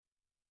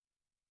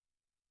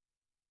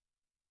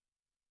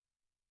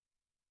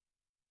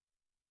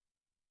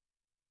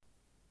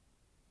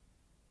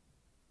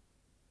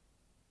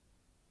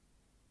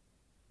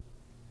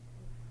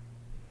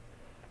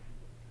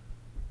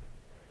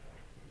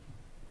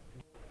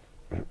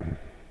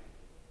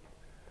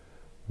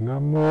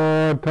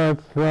Namo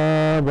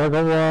tassa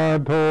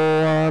bhagavato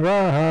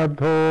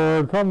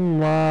arahato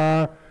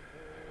samma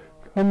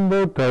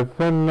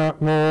sambuddhassa.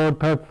 Namo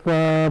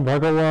tassa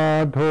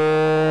bhagavato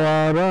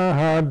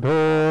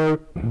arahato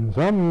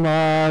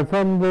samma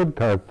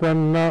sambuddhassa.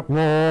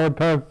 Namo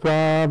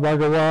tassa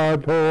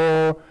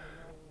bhagavato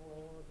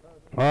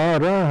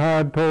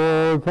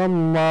arahato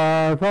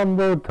samma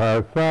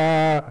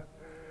sambuddhassa.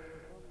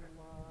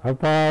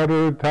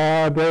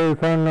 Aparuta de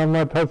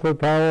sangamatasa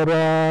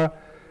taura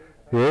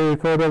ye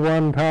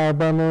sodavanta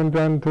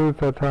banunjantu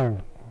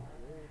satang.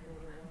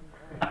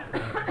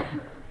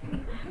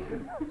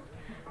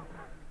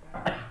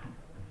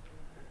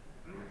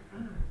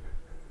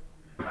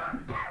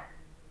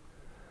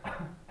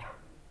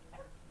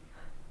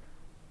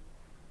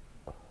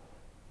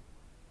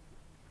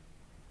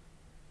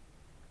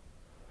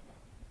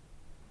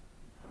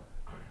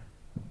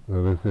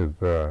 So this is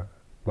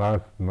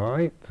last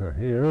night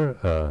here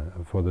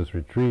for this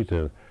retreat,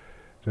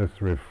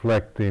 just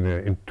reflecting,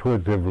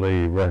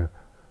 intuitively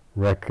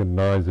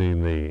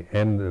recognizing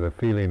the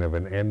feeling of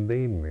an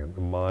ending.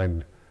 The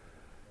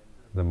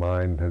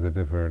mind has a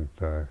different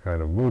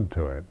kind of mood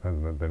to it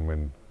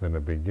than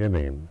a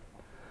beginning.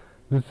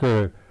 Just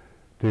to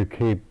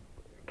keep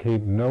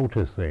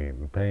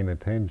noticing, paying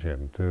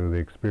attention to the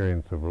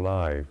experience of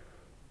life.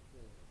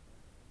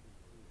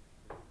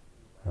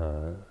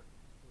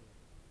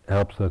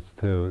 Helps us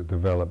to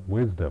develop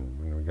wisdom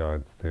in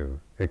regards to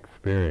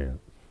experience.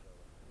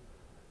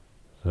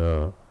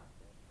 So,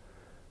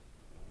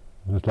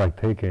 it's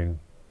like in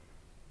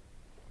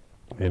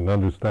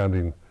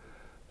understanding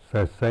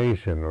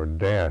cessation or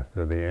death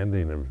or the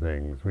ending of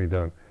things. We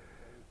don't,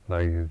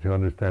 like, to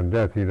understand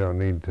death, you don't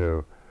need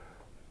to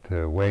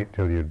wait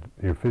till your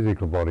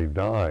physical body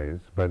dies,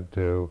 but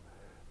to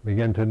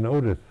begin to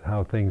notice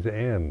how things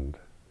end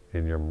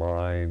in your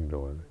mind,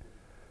 or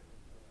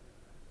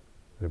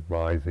the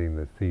rising,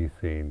 the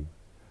ceasing,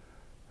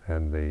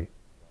 and the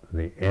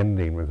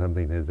ending when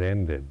something has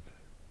ended.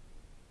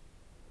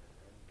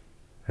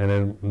 And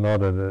then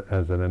not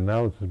as an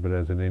analysis, but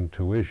as an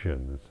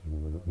intuition,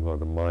 or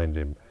the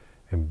mind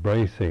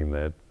embracing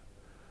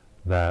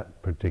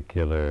that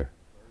particular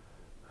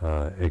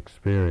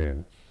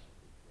experience.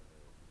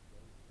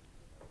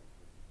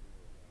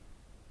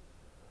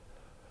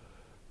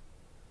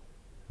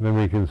 Then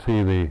we can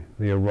see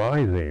the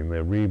arising,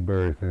 the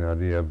rebirth, the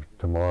idea of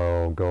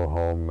tomorrow, go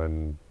home,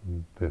 and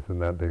this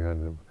and that, the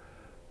kind of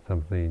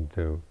something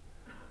to,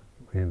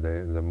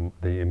 the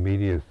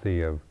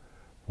immediacy of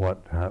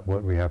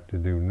what we have to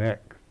do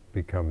next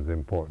becomes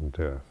important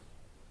to us.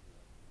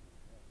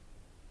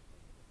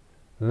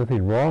 There's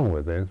nothing wrong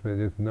with this, but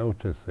just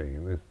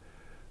noticing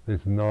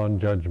this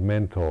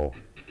non-judgmental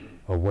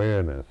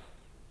awareness,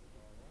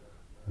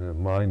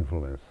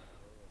 mindfulness.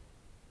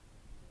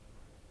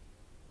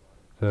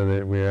 So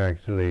that we're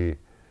actually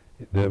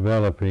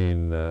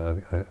developing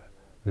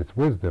this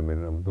wisdom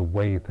in the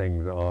way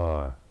things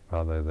are,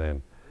 rather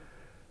than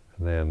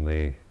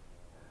the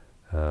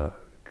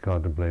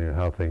contemplating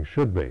how things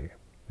should be,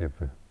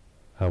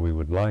 how we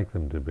would like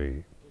them to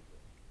be.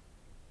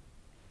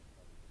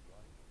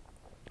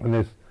 And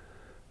this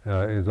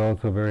is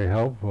also very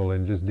helpful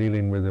in just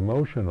dealing with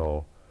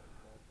emotional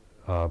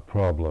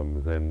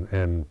problems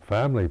and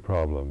family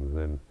problems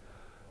and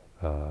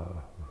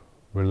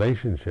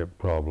relationship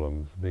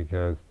problems,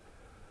 because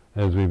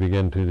as we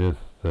begin to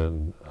just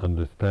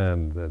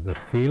understand the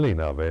feeling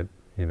of it,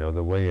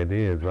 the way it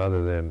is,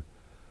 rather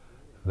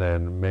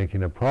than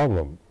making a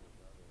problem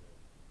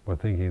or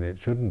thinking it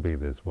shouldn't be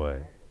this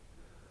way,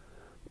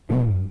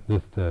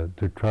 just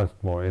to trust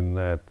more in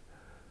that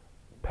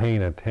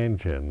paying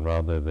attention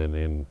rather than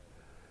in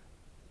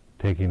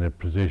taking a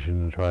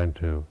position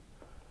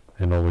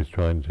and always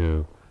trying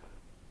to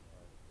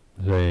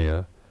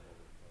say,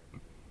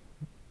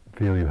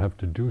 feel you have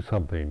to do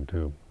something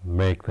to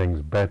make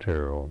things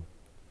better, or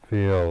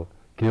feel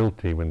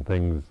guilty when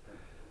things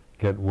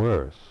get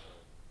worse.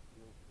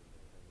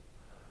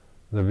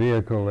 The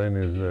vehicle then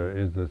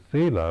is the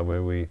sila,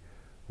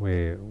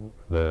 where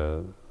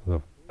the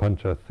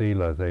pancha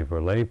sila, say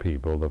for lay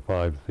people, the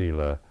 5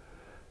 sila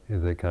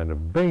is a kind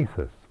of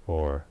basis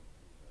for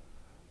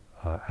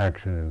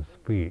action and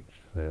speech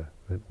that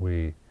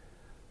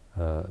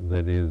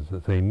is,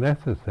 say,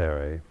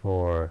 necessary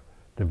for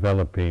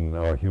developing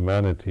our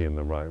humanity in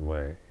the right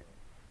way.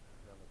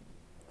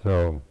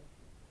 So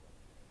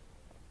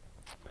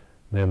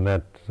then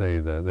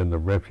then the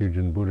refuge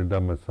in Buddha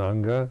Dhamma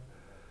Sangha,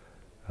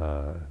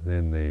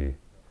 then the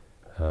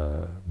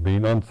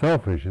being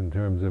unselfish in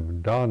terms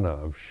of dana,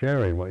 of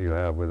sharing what you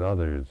have with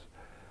others,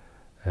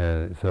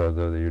 so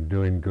that you're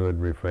doing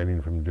good,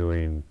 refraining from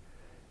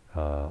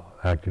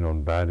acting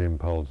on bad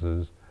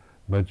impulses,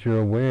 but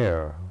you're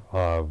aware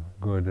of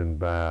good and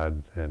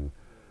bad, and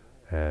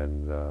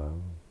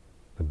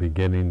the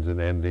beginnings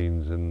and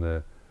endings, and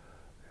the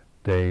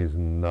days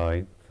and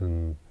nights,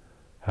 and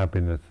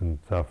happiness and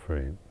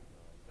suffering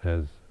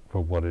as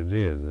for what it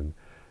is. And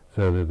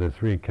so that the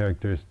 3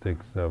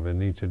 characteristics of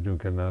anicca,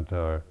 dukkha,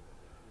 anatta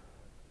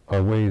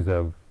are ways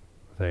of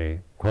say,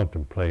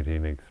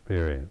 contemplating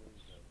experience.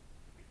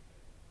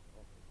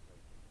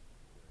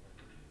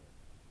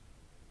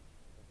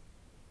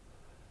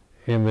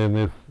 And then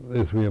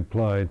this we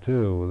apply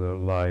to the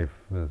life,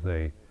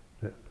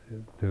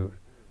 to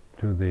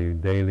the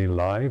daily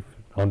life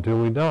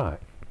until we die.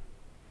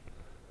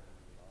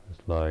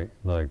 It's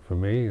like for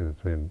me,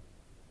 it's been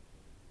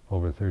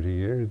over 30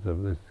 years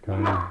of this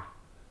kind of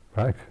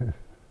practice.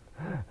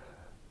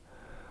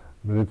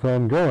 But it's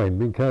ongoing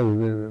because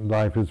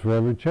life is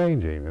forever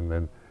changing,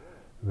 and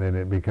then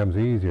it becomes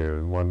easier,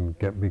 and one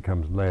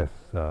becomes less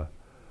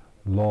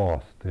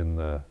lost in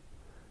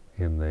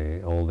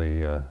all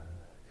the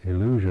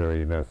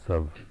illusoriness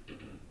of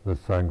the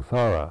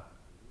samsara.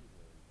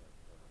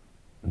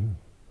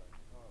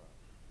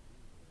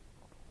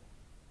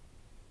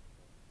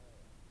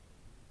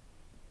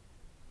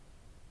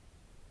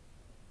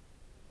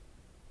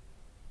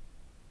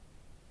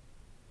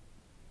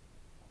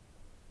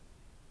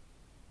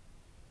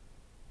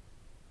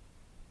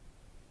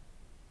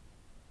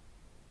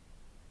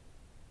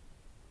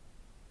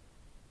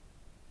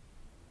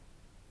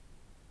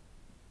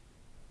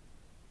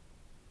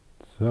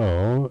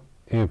 So,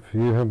 if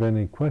you have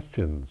any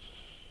questions,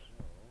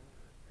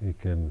 you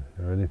can,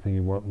 or anything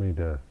you want me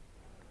to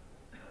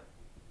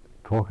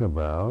talk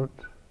about.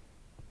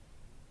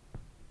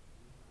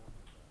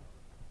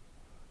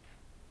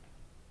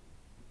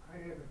 I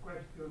have a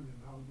question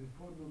about the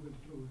Four Noble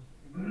Truths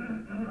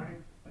and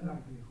right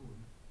livelihood.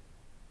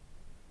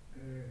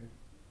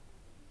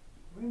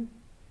 When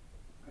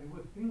I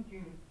was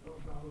thinking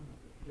about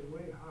the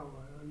way how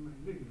I earn my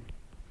living,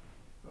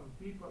 about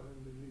people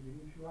earn the living,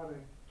 if you are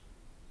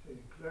say,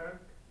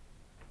 clerk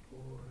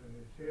or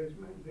a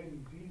salesman,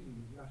 then it's easy,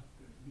 just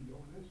be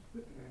honest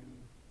and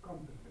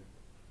competent.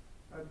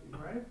 But if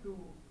I have to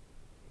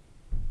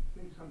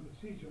take some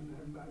decision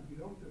and I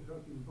belong to a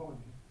certain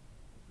body,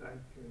 like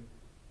a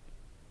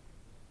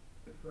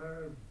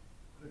firm,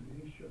 a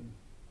nation,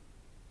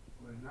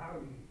 or an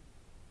army,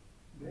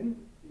 then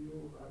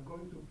you are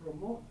going to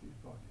promote this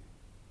body.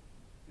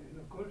 And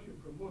of course you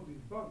promote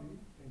this body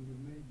and you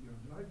make your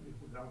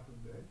livelihood out of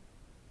that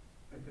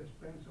at the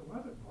expense of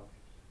other bodies.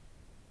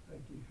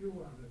 Like if you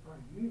are the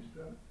prime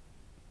minister,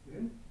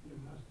 then you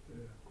must,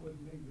 of course,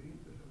 make the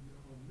interest of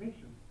your own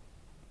nation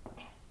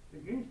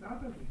against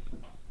other nations.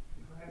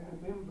 If I am a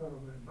member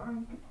of a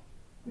bank,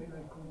 then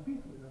I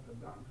compete with other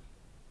banks.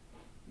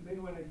 And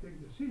then when I take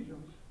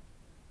decisions,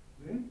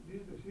 then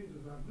these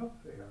decisions are not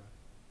fair.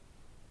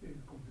 There is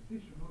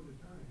competition all the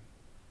time.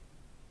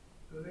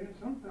 So then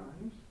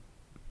sometimes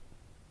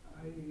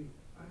I'm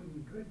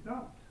in great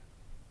doubt.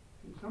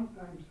 And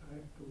sometimes I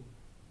have to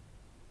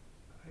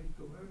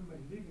earn my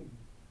living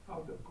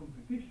out of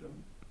competition,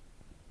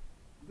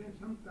 then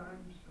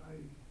sometimes I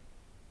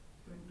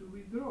tend to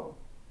withdraw.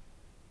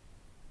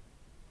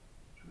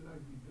 Should I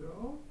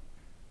withdraw?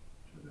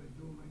 Should I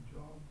do my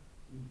job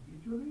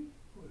individually?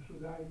 Or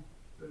should I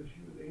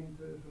pursue the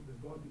interests of the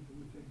body to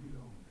which I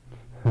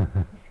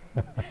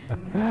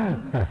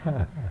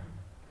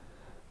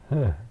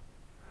belong?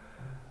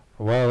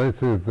 Well, this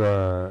is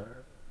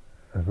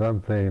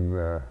something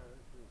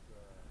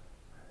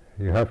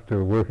you have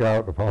to work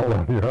out all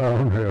on your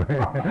own, really.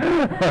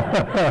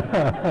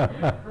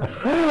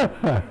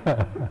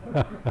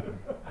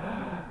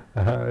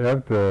 You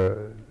have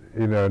to,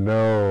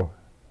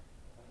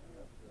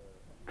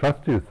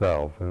 trust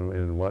yourself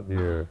in what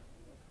you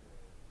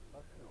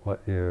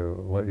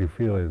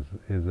feel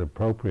is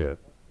appropriate.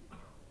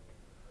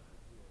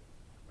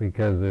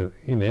 Because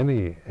in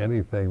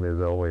anything,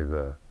 there's always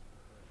a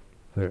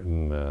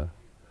certain.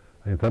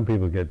 Some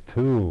people get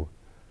too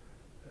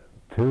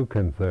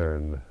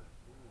concerned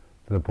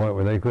to the point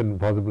where they couldn't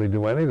possibly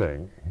do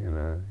anything,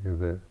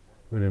 because it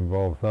would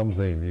involve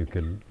something you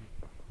could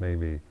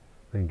maybe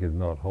think is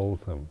not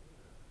wholesome.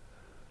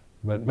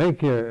 But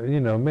make your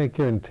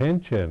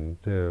intention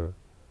to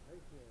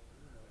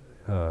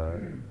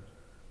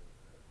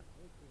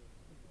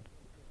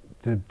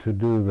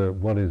do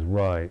what is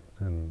right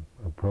and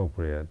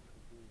appropriate.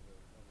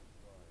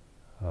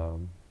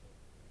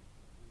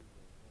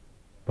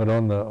 But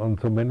on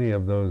so many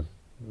of those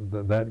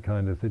that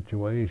kind of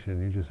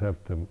situation, you just have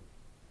to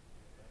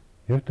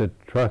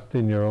trust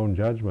in your own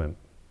judgment,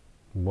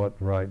 what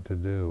right to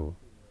do,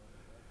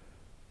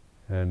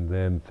 and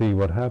then see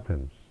what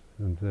happens.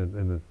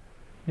 And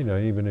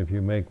even if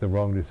you make the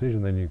wrong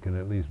decision, then you can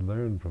at least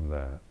learn from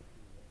that.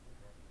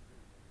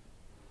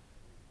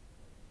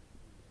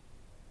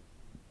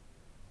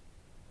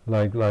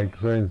 Like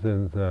for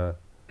instance, a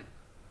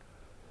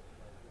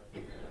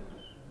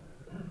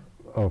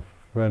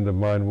friend of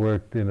mine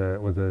was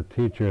a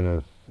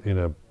teacher in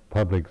a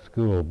public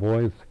school,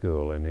 boys'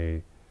 school, and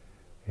he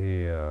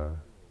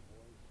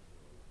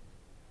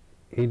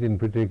didn't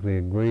particularly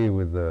agree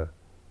with the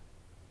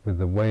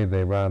way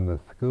they ran the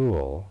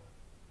school,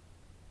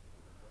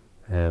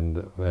 and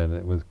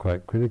it was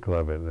quite critical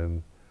of it,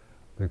 and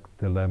the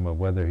dilemma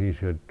whether he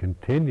should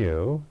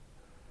continue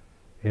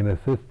in a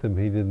system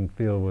he didn't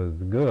feel was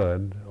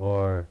good,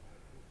 or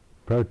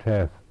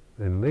protest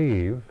and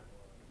leave.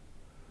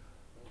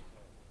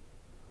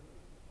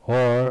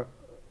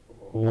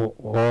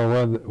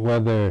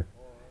 whether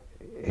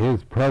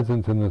his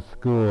presence in the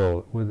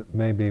school was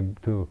maybe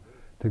to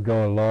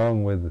go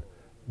along with,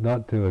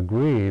 not to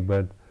agree,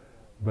 but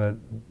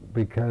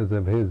because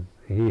of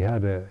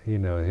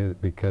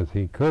because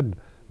he could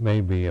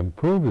maybe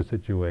improve the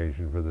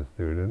situation for the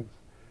students,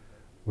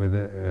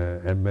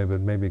 and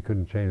maybe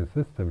couldn't change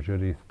the system.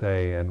 Should he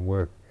stay and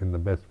work in the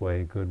best way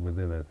he could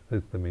within a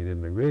system he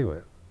didn't agree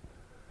with?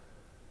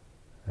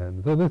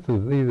 And so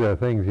these are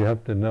things you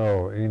have to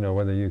know.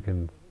 Whether you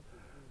can,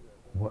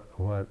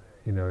 what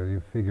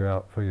you figure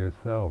out for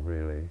yourself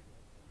really.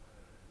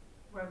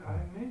 Well, I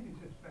made this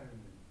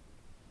experiment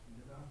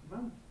in the last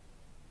month,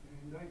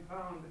 and I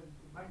found that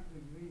my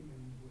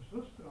agreement was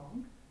so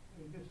strong,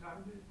 I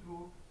decided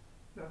to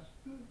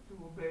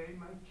obey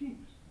my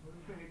chiefs, to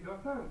obey the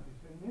authorities,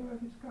 and never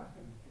discuss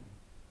anything.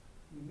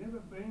 We never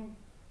bring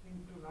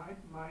into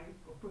light my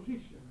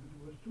opposition.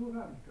 It was too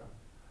radical.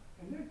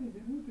 And that is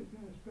a good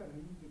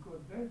experiment,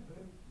 because that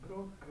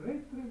brought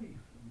great relief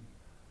for me.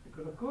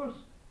 Because of course,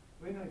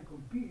 when I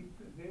compete,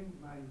 then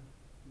my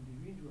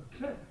individual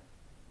self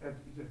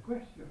is a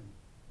question,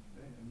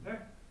 and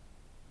that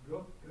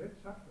brought great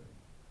suffering.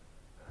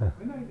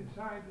 When I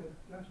decided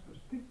just to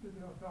stick to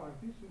the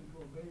authorities and to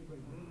obey by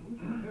the rules,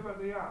 whatever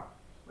they are,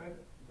 whether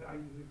I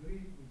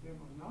agree with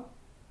them or not,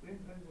 then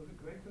that was a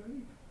great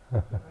relief. So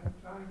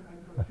I'm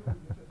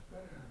pursuing this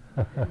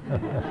experiment.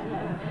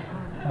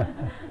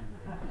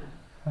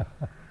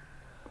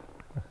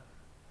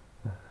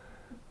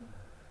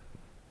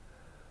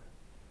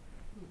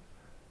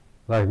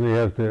 Like we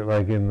have to,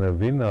 like in the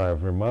Vinaya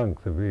for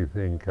monks, if we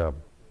think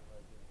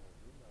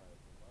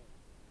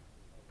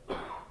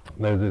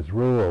there's this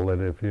rule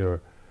that if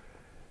you're,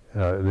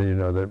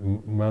 that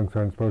monks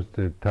aren't supposed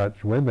to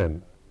touch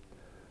women,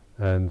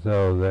 and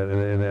so that,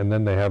 and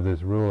then they have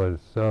this rule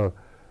as so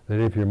that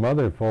if your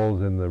mother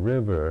falls in the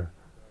river,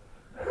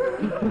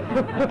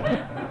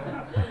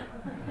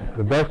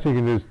 the best you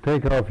can do is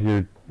take off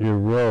your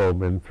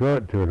robe and throw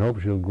it to her and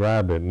hope she'll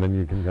grab it, and then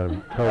you can kind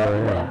of tow her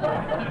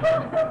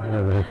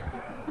in.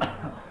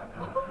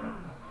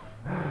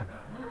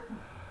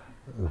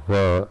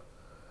 So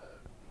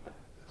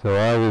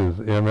I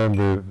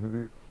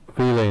remember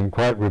feeling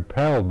quite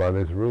repelled by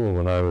this rule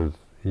when I was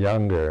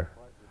younger,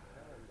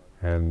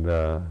 and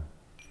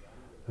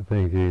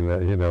thinking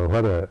that,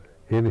 what a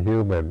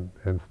inhuman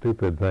and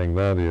stupid thing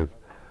that is,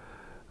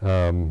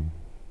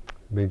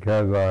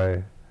 because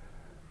I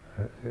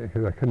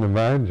couldn't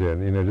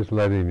imagine, just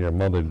letting your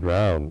mother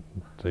drown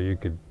so you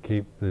could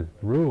keep this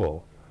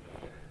rule.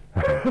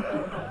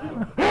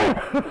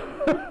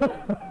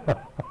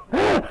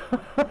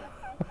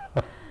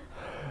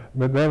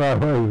 But then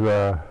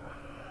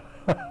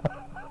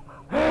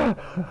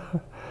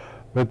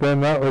but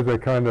then that was a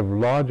kind of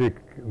logic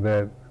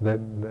that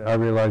I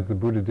realized the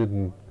Buddha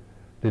didn't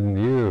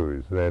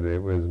use. That it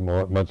was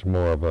much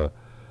more of a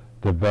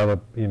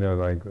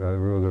like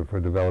rules for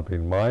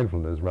developing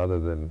mindfulness rather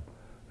than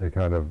the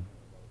kind of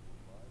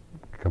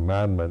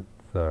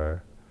commandments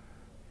or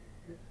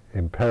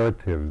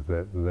imperatives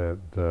that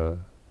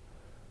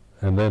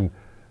and then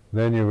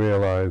you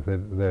realize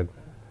that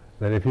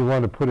if you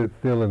want to put it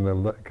still in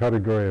the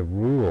category of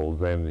rules,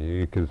 then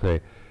you could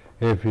say,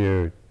 if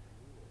you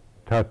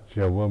touch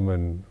a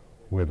woman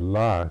with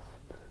lust,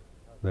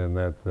 then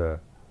that's a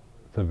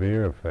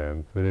severe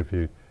offense. But if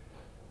you,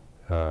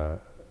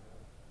 but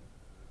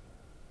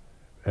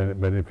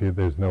if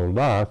there's no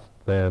lust,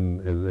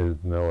 then there's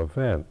no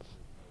offense.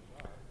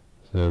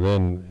 So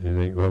then you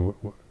think, well,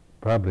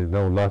 probably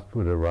no lust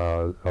would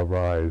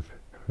arise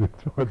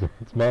towards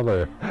its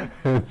mother,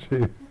 and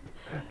she's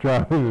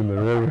drowning in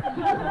the river.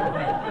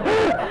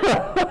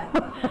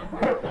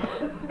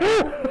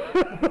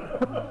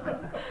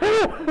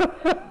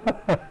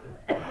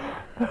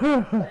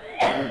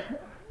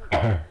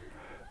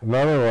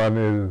 Another one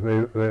is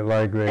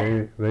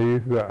they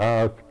used to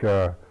ask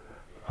the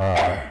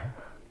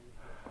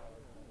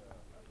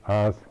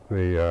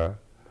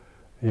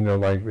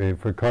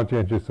for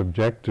conscientious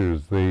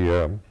objectors,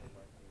 they'd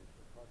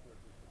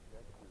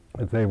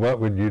say, what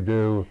would you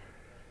do?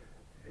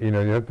 You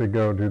have to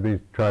go to these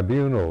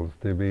tribunals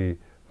to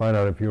find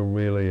out if you're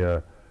really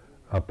a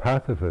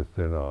pacifist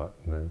or not.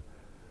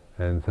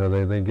 And so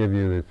they give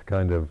you this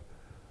kind of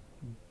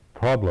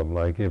problem,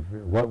 like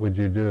what would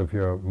you do if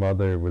your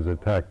mother was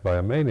attacked by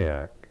a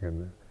maniac?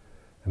 And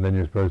then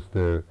you're supposed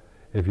to,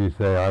 if you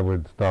say, I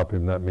would stop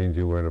him, that means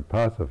you weren't a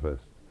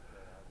pacifist.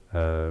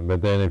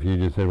 But then if you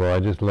just say, well, I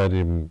just let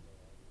him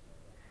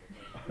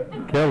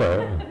kill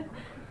her,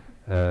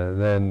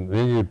 then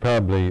you'd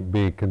probably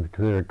be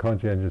considered a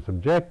conscientious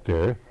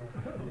objector,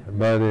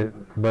 but at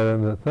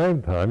the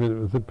same time, it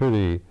was a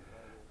pretty,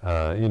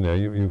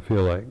 you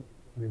feel like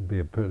it'd be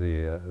a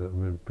pretty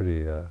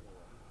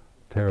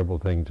terrible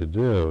thing to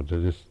do,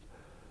 to just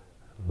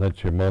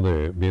let your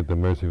mother be at the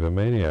mercy of a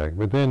maniac.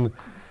 But then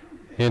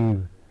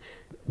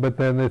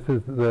this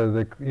is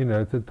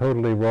it's a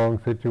totally wrong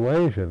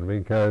situation,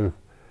 because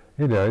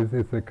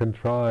it's a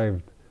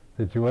contrived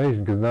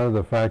situation, because none of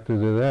the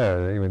factors are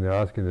there. When you're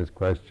asking this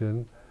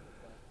question,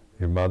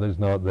 Your mother's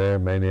not there,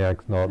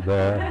 maniac's not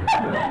there.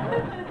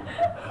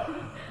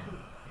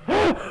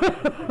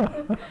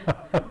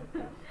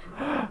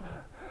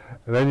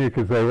 And then you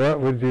could say,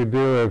 what would you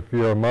do if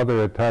your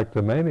mother attacked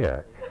a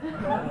maniac?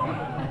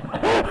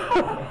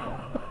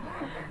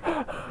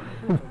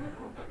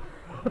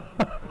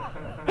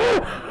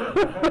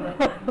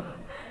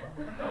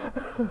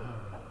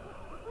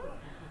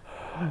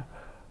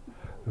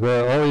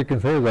 So all you can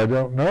say is, I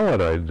don't know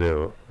what I'd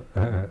do.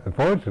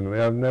 Fortunately,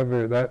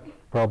 that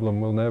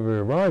problem will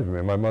never arise for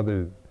me. My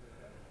mother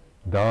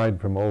died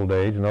from old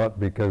age, not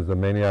because the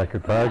maniac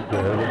attacked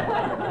her.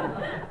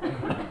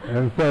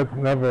 And so it's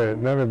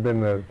never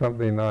been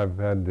something I've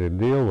had to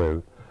deal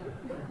with.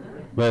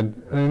 But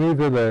these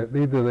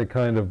are the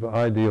kind of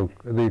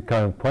the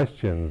kind of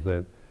questions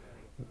that,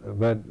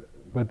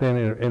 but then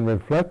in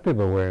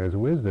reflective awareness,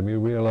 wisdom, you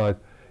realize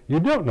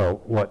you don't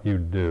know what you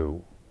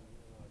do.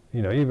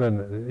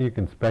 Even you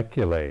can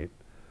speculate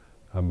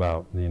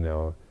about,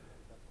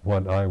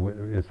 what I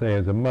would say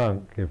as a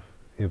monk, if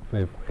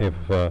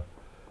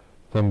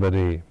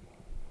somebody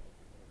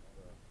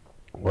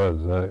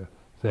was,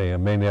 say, a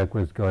maniac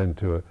was going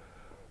to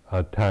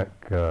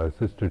attack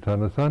Sister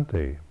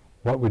Tanasanti,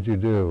 what would you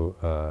do,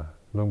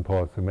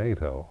 Luangpo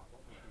Sumedho?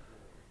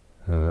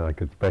 And I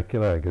could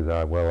speculate, because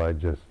I'd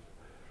just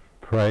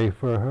pray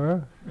for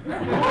her.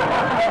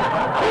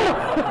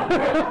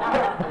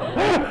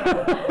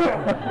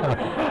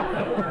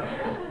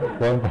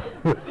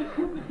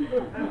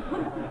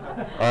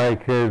 I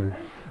could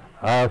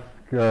ask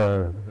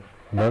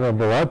Nana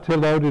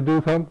Bharatilo to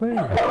do something.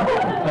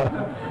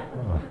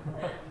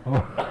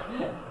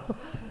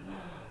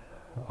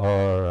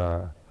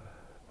 Or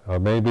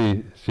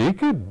maybe she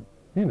could,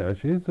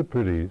 she's a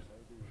pretty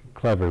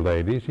clever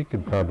lady, she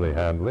could probably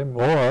handle him.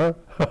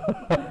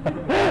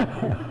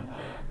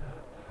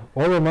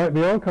 Or there might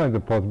be all kinds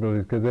of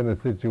possibilities, because in a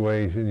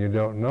situation you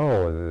don't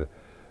know,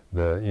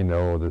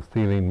 the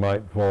ceiling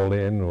might fall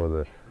in, or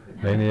the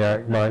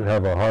maniac might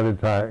have a heart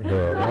attack,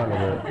 or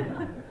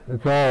whatever.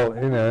 It's all,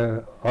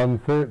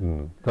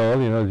 uncertain. So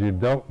all you know is you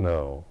don't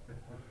know.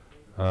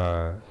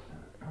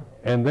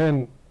 And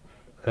then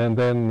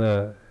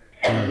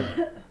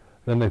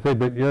they say,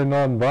 but you're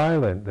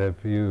non-violent.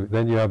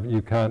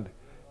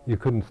 You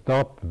couldn't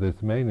stop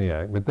this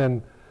maniac. But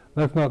then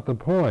that's not the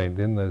point.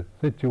 In the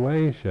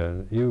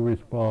situation, you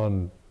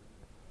respond,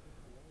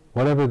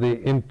 whatever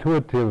the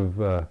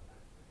intuitive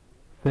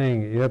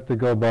thing, you have to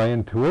go by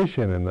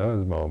intuition in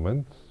those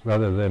moments,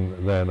 rather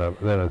than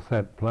a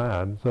set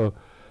plan. So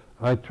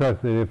I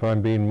trust that if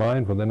I'm being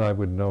mindful, then I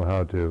would know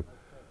how to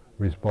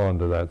respond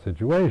to that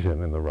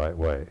situation in the right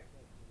way.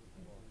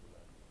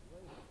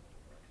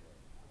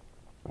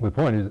 The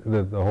point is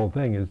that the whole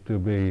thing is to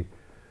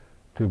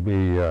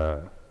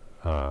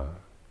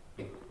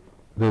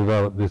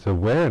develop this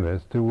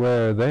awareness, to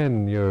where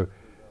then your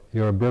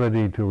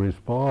ability to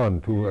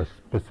respond to a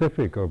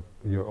specific or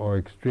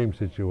extreme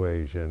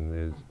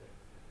situation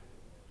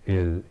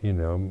is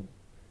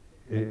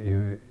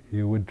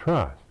you would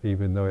trust,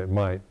 even though it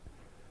might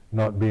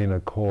not be in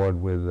accord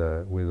with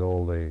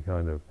all the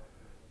kind of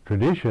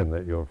tradition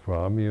that you're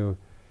from. You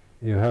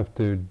have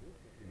to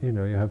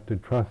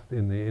trust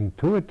in the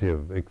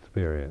intuitive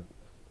experience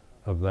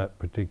of that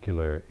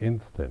particular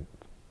instant.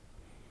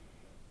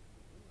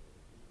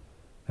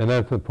 And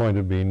that's the point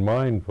of being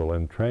mindful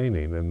and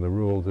training, and the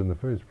rules in the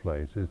first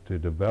place is to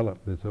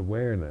develop this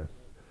awareness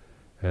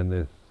and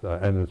this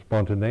and the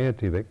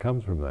spontaneity that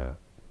comes from that,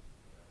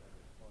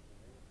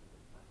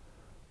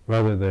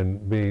 rather than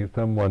be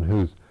someone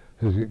who's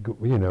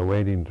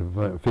waiting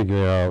to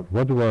figure out,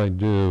 what do I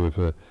do if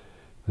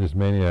this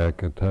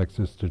maniac attacks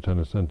Sister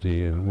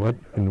Tanasanti,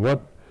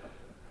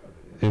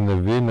 in the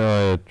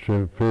Vinaya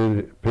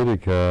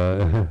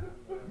Tripitaka,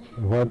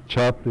 what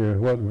chapter,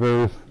 what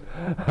verse?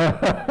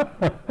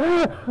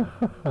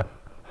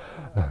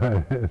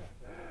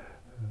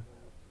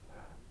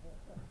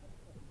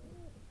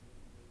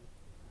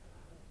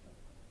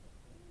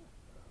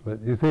 But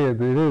you see,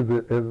 it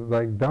is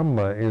like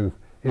Dhamma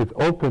it's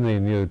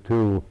opening you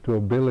to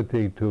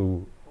ability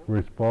to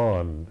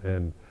respond,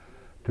 and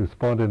to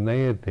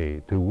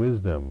spontaneity, to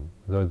wisdom.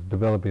 So it's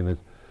developing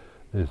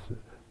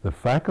the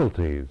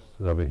faculties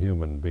of a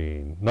human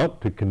being,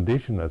 not to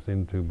condition us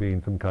into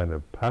being some kind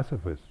of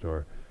pacifist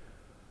or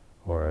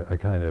a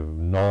kind of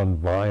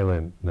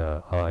non-violent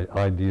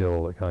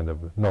ideal, kind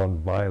of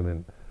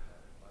non-violent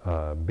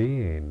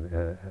being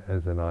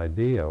as an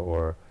idea,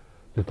 or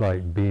just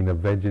like being a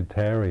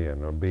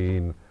vegetarian, or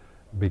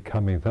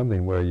becoming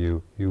something where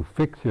you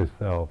fix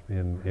yourself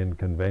in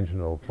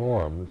conventional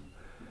forms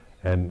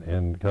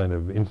and kind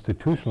of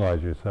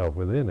institutionalize yourself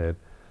within it.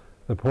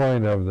 The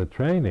point of the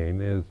training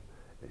is,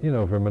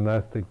 for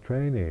monastic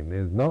training,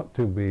 is not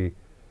to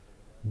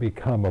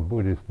become a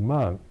Buddhist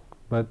monk,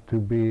 but to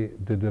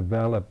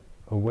develop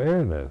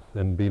awareness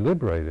and be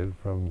liberated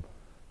from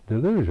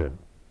delusion.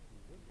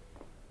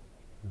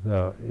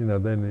 So,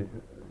 then,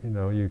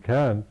 you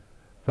can,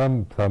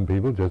 some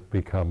people just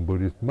become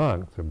Buddhist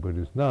monks or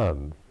Buddhist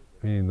nuns.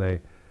 I mean,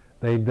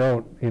 they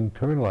don't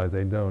internalize,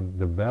 they don't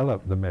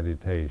develop the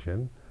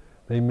meditation,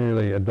 They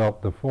merely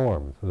adopt the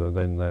form. So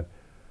then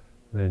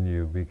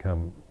you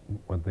become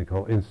what they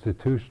call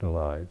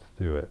institutionalized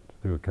through it,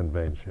 through a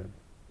convention.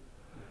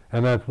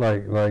 And that's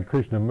like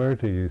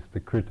Krishnamurti used to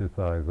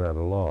criticize that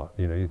a lot.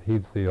 You know,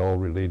 he'd see all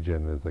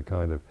religion as a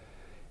kind of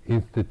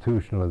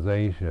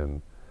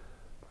institutionalization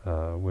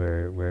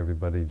where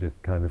everybody just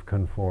kind of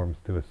conforms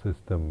to a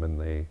system and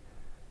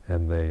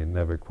they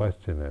never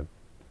question it.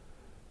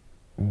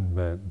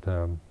 But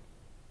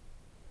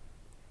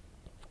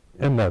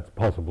and that's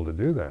possible to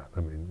do that. I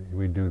mean,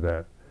 we do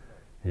that.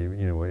 You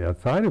know,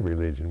 outside of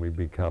religion, we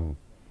become,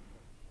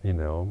 you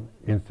know,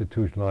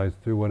 institutionalized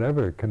through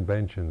whatever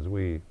conventions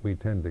we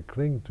tend to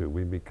cling to.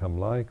 We become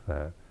like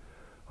that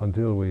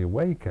until we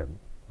awaken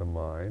the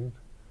mind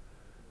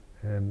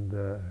and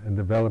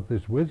develop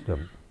this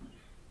wisdom.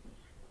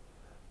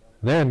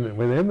 Then,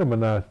 within the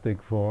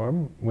monastic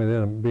form,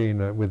 within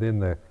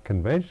the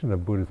convention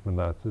of Buddhist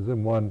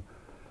monasticism, one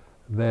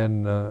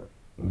then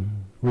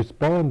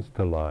responds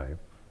to life.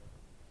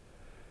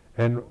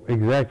 And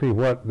exactly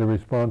what the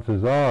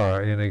responses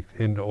are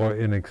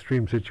in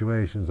extreme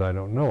situations, I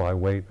don't know. I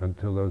wait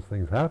until those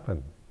things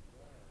happen,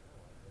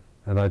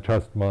 and I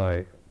trust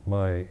my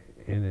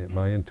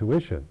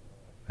intuition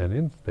and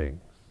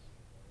instincts.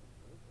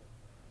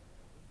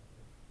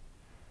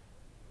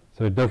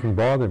 So it doesn't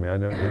bother me. I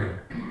don't.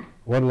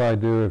 What will I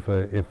do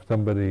if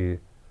somebody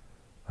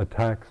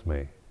attacks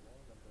me?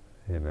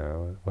 You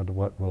know, what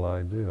will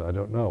I do? I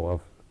don't know.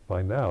 I'll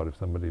find out if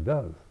somebody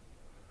does.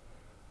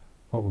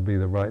 What would be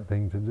the right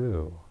thing to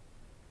do?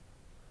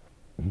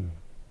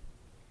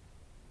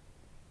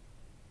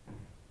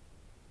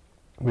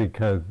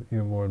 Because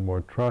you more and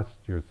more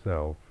trust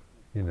yourself,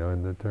 you know,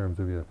 in the terms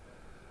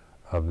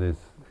of this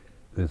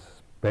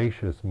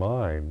spacious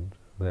mind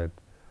that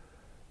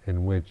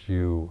in which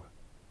you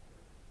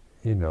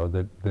know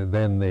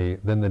then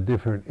the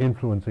different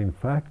influencing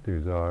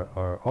factors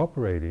are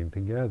operating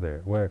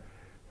together. Where,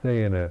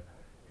 say, in a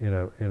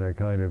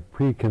kind of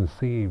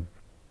preconceived,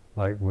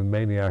 like with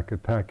maniac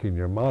attacking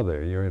your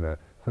mother, you're in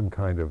some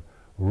kind of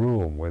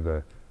room with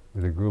a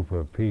group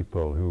of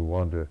people who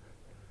want to,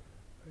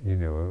 you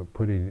know,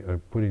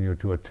 putting you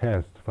to a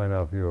test to find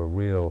out if you're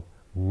a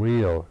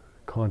real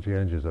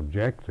conscientious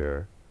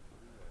objector,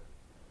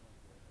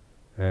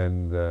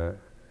 and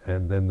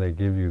then they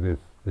give you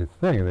this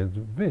thing, and it's,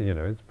 you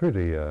know, it's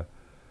pretty, you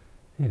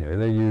know,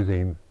 they're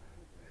using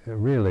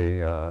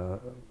really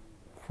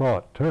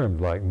fraught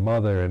terms like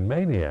mother and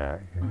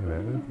maniac. You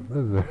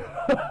know,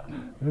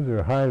 those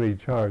are highly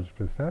charged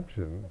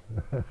perceptions.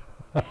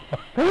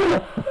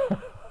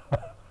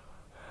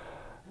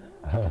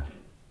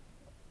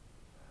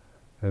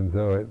 And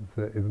so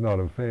it's not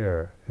a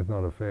fair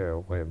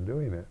way of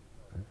doing it.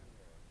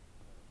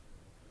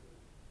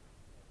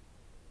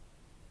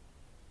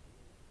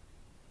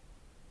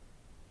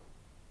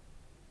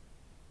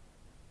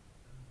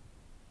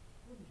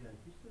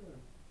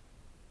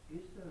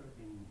 Is there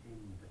in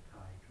the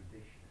Thai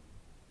tradition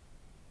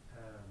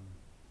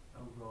a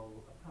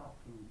role, apart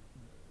from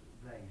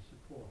lay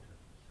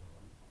supporters and so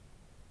on,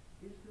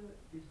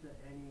 is there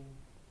any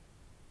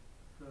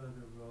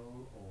further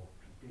role or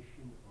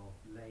tradition of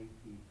lay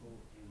people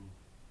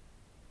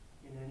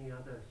in any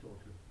other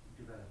sort of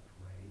developed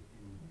way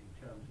in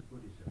terms of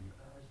Buddhism,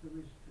 as there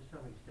is to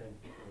some extent,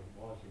 or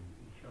was in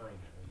China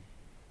and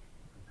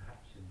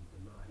perhaps in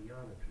the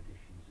Mahayana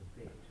traditions a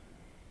bit?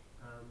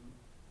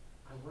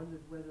 I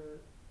wondered whether,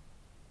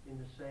 in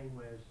the same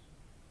way as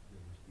there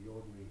was the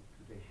ordinary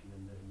tradition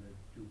and the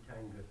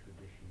Dhutanga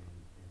tradition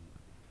in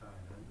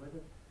Thailand,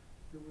 whether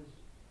there was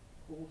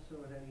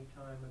also at any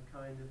time a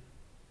kind of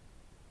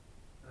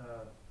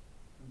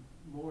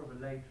more of a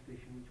lay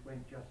tradition which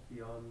went just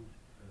beyond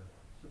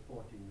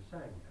supporting the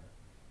Sangha.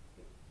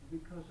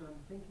 Because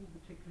I'm thinking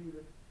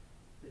particularly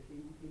that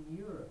in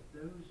Europe,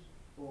 those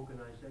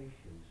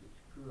organizations which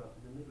grew up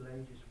in the Middle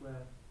Ages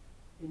were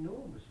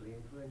enormously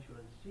influential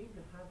and seem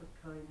to have a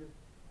kind of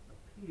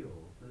appeal.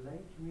 The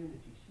lay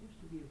community seems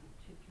to be a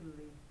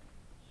particularly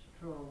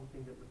strong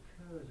thing that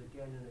recurs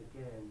again and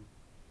again,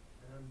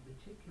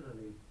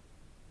 particularly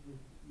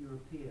with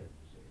Europeans.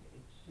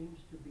 It seems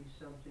to be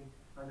something,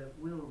 and it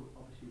will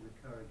obviously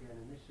recur again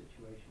in this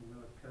situation,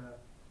 will occur,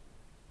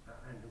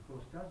 and of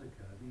course does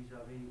occur,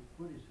 vis-a-vis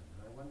Buddhism.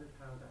 And I wondered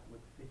how that would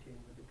fit in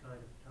with the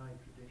kind of Thai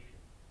tradition,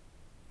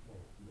 or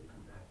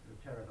isn't that the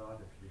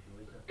Theravada tradition,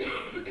 or is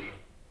that...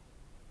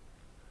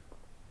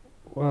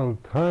 Well,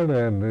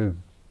 Thailand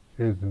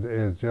is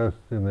just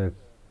in this,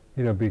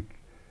 you know,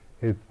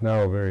 it's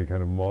now a very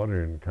kind of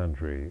modern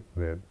country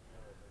that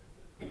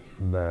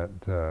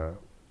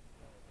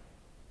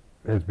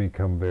has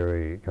become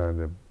very kind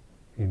of,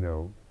 you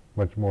know,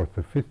 much more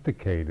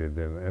sophisticated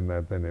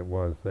than it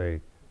was, say,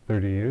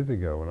 30 years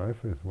ago when I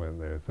first went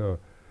there. So,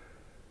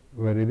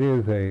 but it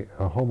is a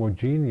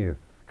homogeneous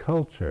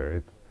culture.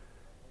 It's,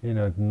 you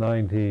know, it's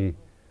 95%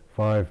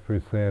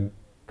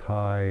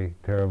 Thai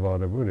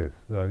Theravada Buddhist.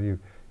 So you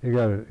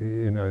got to,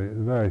 you know,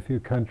 very few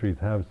countries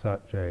have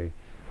such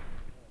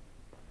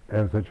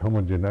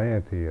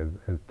homogeneity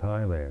as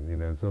Thailand. You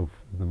know, so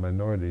the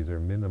minorities are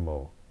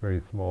minimal,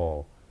 very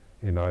small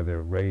in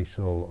either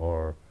racial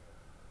or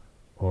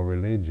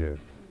religious.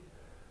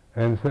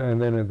 And so,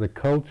 and then the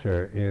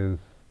culture is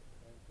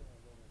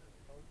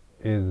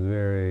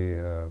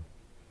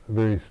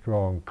very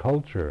strong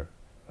culture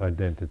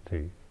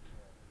identity.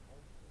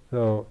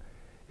 So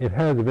it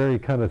has a very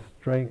kind of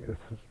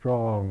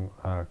strong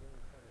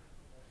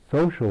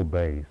social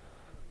base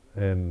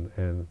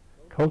and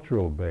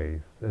cultural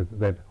base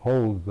that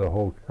holds the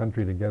whole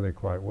country together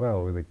quite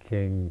well, with a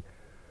king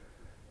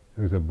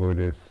who's a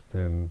Buddhist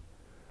and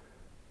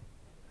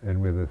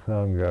with a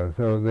Sangha,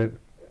 so that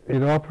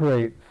it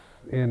operates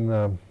in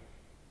a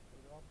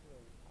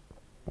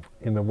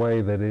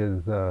way that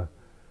is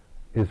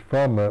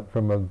from a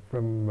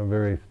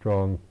very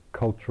strong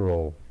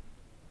cultural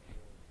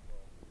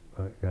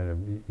kind of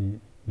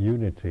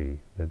unity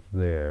that's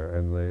there,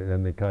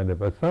 and the kind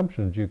of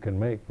assumptions you can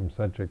make from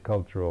such a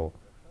cultural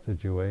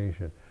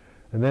situation.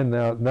 And then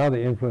now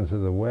the influence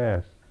of the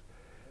West,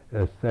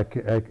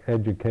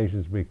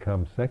 education's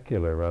become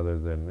secular rather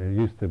than it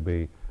used to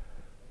be.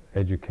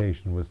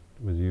 Education was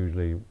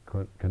usually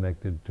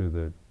connected to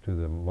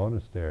the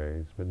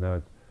monasteries, but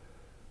now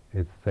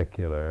it's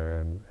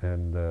secular,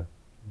 and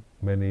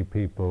many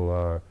people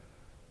are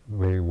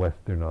very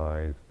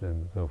westernized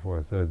and so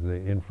forth. So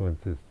the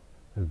influence is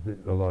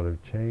a lot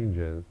of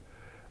changes.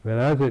 But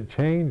as it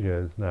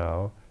changes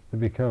now, it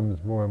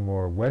becomes more and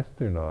more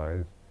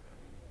westernized.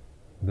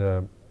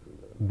 The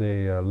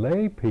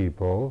lay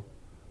people,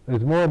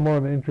 there's more and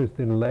more interest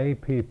in lay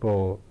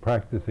people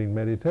practicing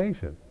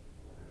meditation.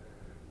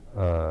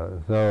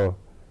 So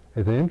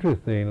it's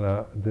interesting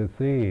to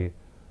see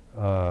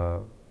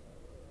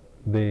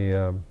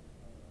the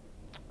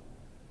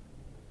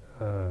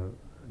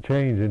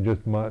change in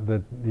just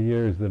the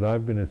years that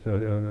I've been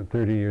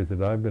 30 years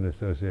that I've been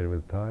associated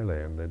with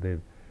Thailand. That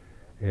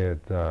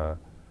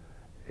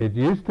it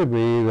used to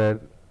be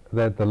that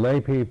the lay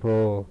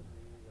people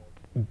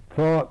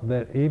thought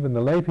that even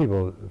the lay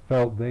people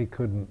felt they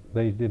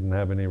didn't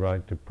have any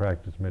right to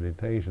practice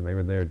meditation. They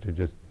were there to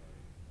just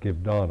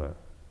give dana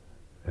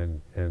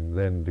and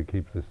then to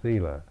keep the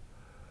sila.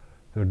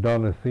 So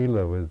dana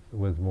sila was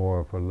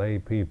more for lay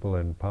people,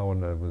 and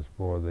pavana was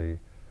for the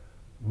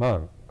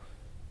monks.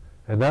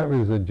 And that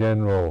was a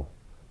general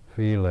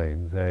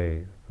feeling,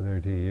 say,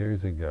 30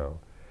 years ago.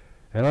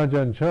 And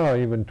Ajahn Chah,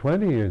 even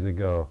 20 years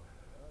ago,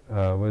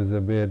 was a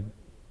bit,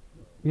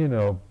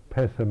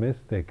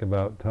 pessimistic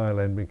about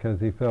Thailand, because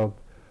he felt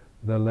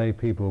the lay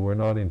people were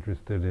not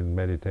interested in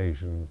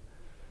meditation,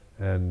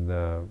 and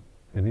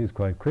he's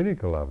quite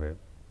critical of it.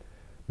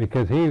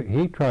 Because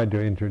he tried to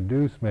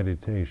introduce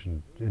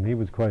meditation, and he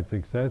was quite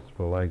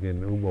successful, like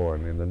in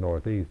Ubon in the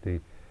northeast,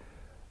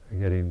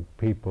 getting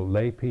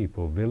lay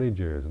people,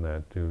 villagers and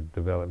that, to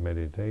develop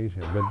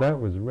meditation. But that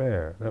was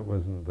rare. That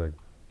wasn't the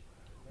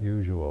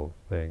usual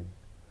thing.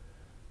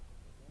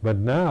 But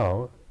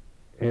now,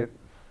 you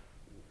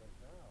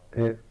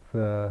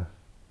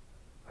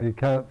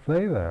can't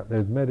say that.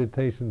 There's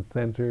meditation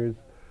centers,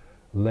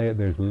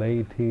 there's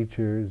lay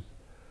teachers,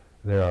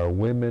 there are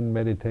women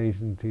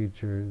meditation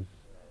teachers,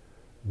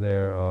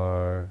 there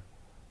are,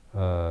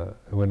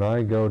 when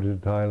I go to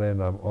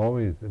Thailand, I'm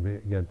always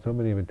get so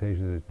many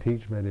invitations to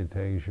teach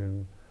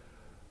meditation,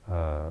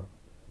 and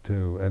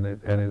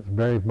it's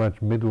very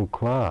much middle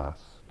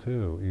class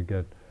too. You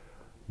get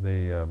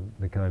the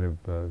kind of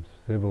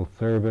civil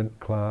servant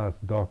class,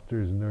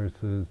 doctors,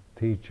 nurses,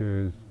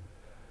 teachers.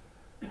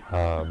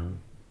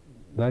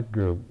 That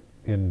group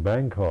in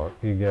Bangkok,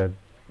 you get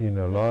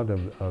a lot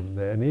of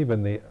and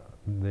even the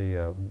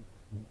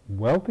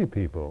wealthy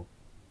people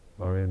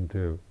are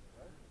into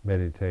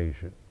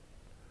meditation.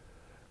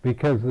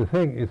 Because the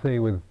thing, you see,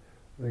 with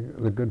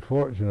the good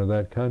fortune of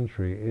that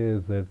country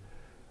is that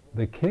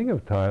the king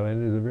of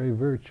Thailand is a very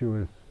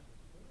virtuous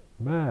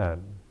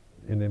man.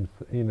 In him,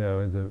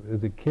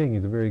 as a king,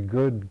 he's a very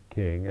good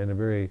king and a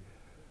very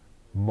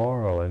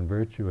moral and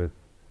virtuous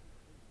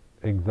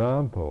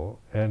example,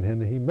 and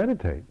he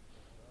meditates.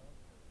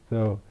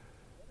 So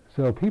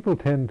people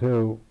tend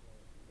to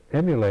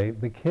emulate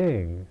the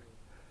king,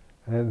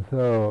 and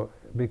so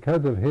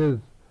because of his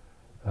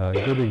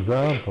good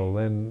example,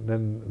 then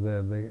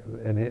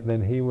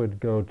he would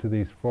go to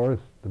these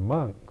forest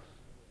monks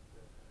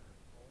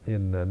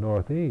in the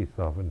northeast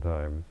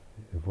oftentimes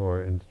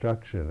for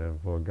instruction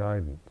and for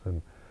guidance,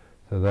 and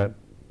so that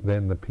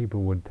then the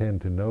people would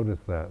tend to notice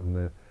that,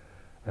 and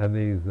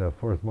these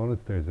forest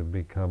monasteries have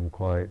become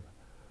quite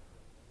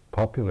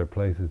popular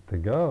places to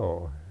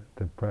go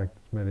to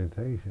practice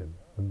meditation.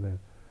 And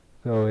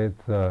so it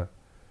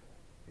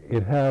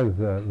has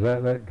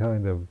that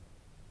kind of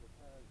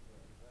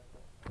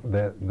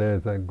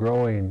there's a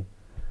growing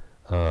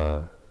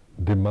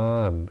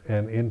demand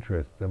and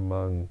interest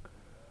among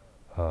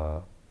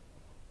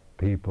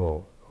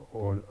people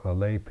or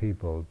lay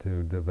people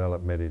to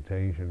develop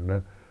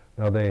meditation.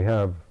 Now they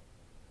have,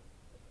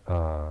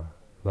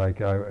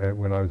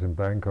 when I was in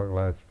Bangkok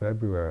last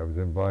February, I was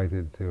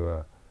invited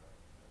to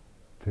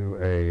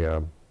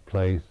a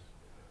place.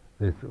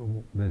 This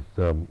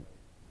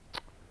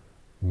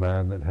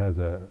man that has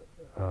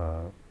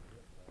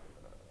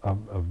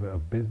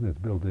of business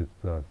built this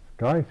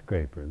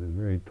skyscraper, this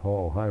very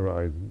tall,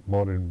 high-rise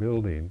modern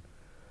building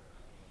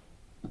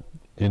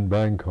in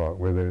Bangkok,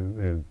 where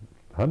there's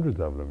hundreds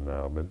of them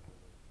now.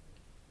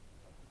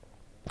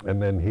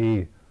 And then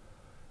he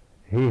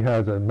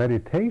has a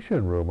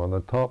meditation room on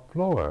the top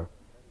floor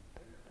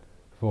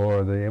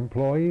for the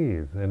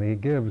employees, and he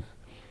gives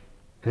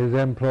his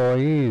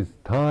employees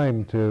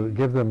time to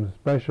give them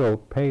special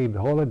paid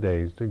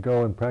holidays to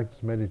go and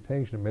practice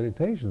meditation at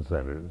meditation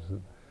centers.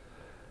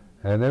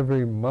 And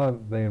every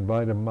month they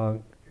invite a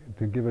monk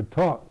to give a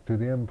talk to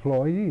the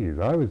employees.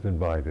 I was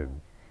invited.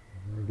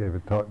 He gave a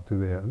talk to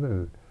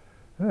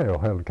they all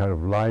had a kind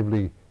of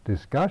lively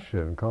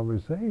discussion,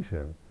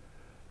 conversation.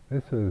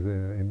 This was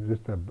in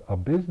just a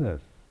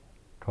business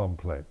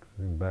complex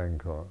in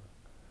Bangkok.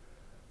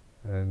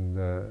 And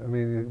I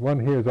mean, one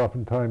hears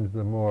oftentimes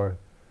the more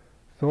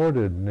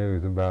sordid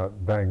news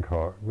about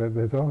Bangkok, but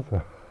there's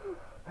also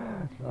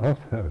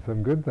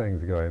some good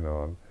things going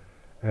on.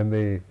 And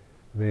this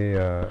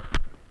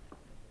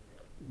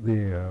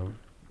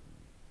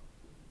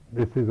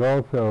is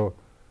also,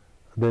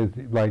 there's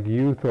like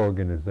youth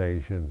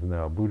organizations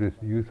now,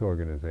 Buddhist youth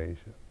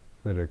organizations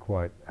that are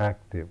quite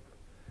active.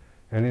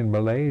 And in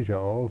Malaysia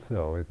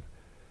also,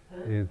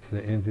 it's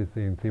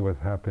interesting to see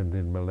what's happened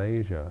in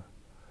Malaysia.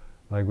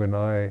 Like when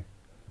I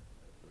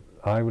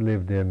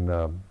lived in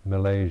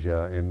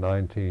Malaysia in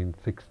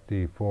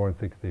 1964 and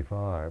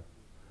 65,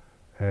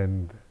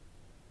 and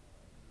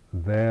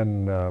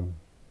then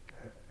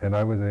and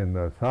I was in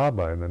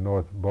Sabah in the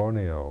North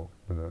Borneo,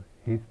 in the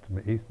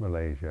East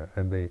Malaysia,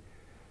 and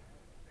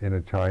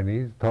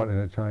taught in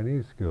a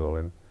Chinese school,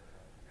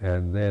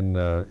 and then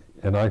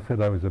I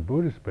said I was a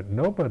Buddhist, but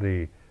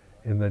nobody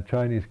in the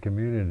Chinese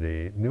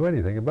community knew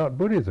anything about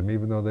Buddhism,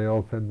 even though they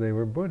all said they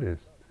were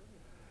Buddhists.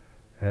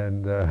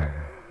 And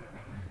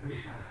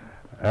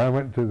I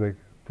went to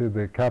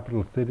the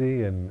capital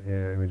city,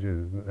 which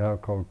is now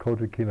called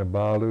Kota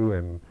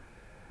Kinabalu,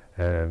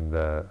 and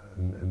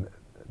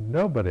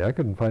nobody. I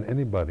couldn't find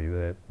anybody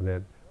that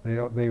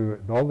they were,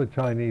 all the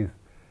Chinese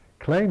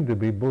claimed to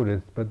be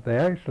Buddhists, but they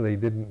actually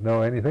didn't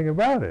know anything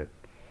about it.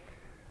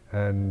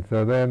 And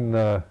so then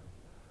I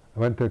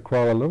went to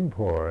Kuala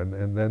Lumpur,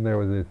 and then there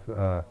was this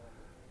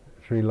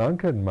Sri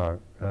Lankan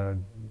monk,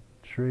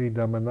 Sri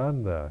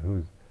Dhammananda,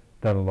 who's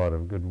done a lot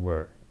of good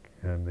work,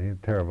 and he's a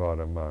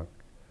Theravada monk,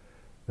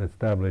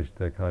 established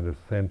a kind of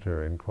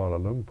center in Kuala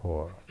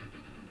Lumpur.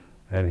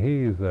 And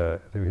he's,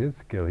 through his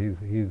skill,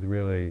 he's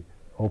really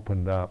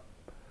opened up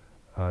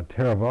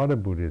Theravada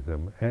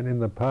Buddhism. And in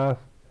the past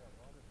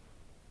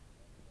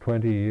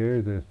 20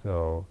 years or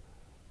so,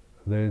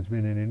 there's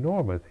been an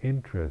enormous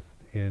interest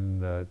in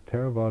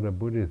Theravada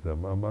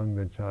Buddhism among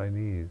the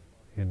Chinese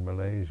in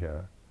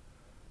Malaysia,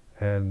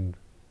 and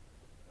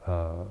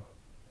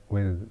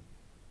with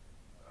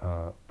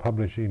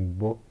publishing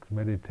books,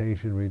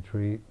 meditation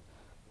retreats,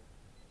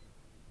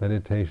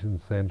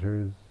 meditation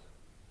centers,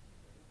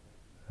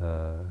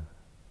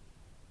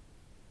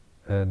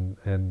 and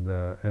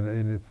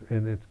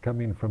it's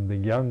coming from the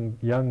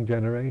young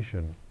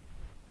generation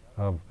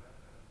of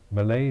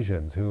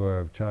Malaysians who are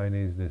of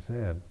Chinese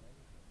descent,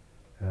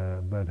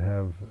 but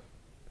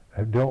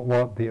don't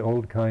want the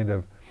old kind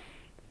of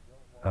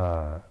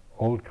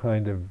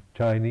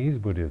Chinese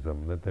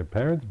Buddhism that their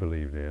parents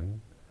believed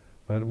in,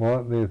 but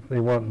they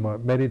want more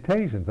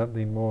meditation,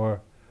 something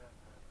more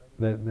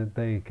that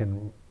they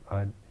can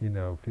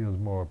feels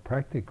more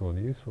practical and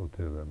useful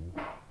to them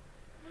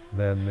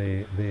than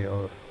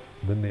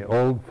the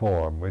old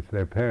form, which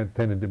their parents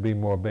tended to be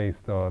more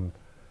based on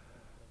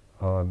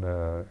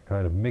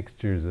kind of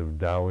mixtures of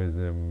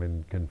Taoism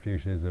and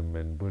Confucianism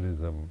and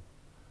Buddhism.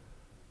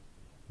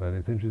 But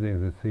it's interesting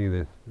to see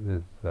this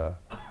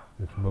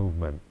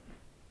movement,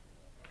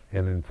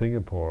 and in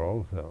Singapore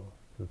also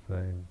it's the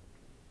same.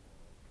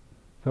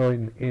 So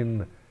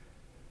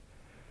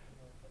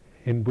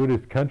in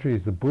Buddhist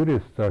countries, the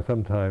Buddhists are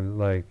sometimes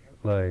like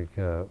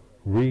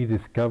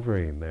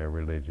rediscovering their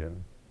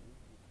religion.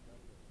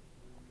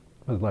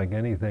 It's like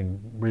anything,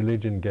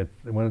 religion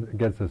when it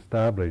gets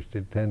established,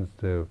 it tends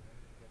to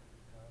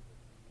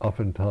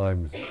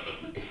oftentimes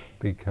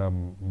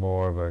become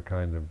more of a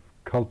kind of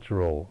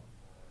cultural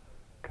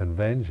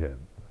convention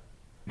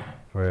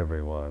for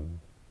everyone.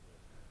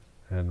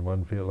 And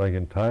one feels, like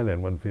in Thailand,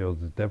 one feels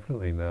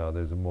definitely now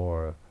there's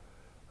more,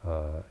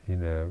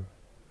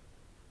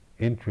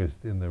 interest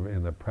in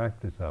the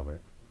practice of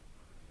it,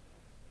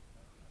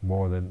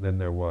 more than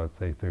there was,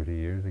 say, 30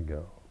 years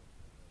ago.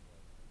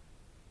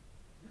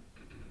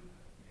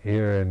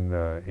 Here in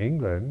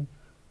England,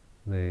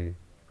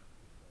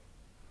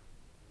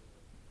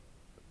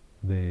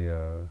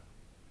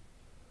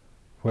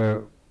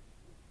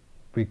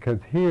 because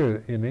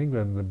here in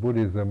England the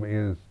Buddhism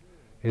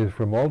is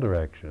from all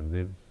directions.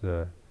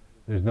 It's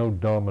there's no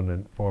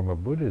dominant form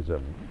of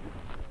Buddhism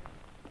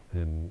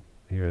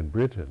here in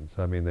Britain.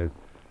 So I mean, there's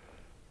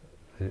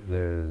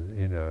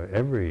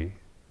every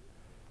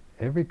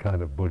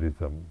kind of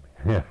Buddhism.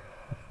 Yeah.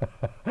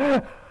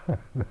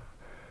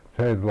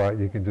 So it's like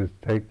you can just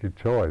take your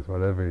choice,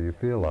 whatever you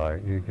feel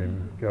like, you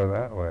can go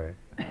that way.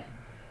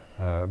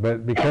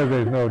 But because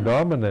there's no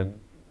dominant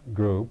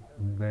group,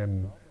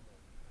 then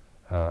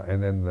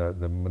and then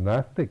the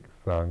monastic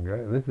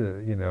sangha, this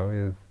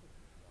is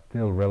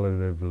still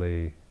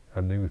relatively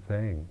a new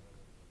thing,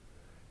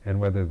 and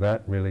whether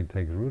that really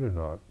takes root or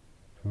not,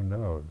 who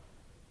knows?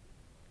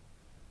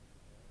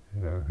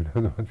 Who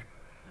knows what's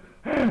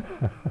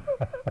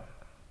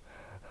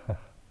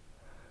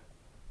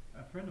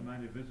A friend of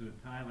mine who visited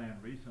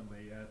Thailand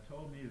recently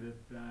told me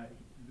that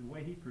the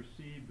way he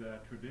perceived the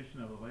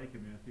tradition of the lay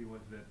community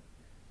was that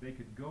they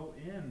could go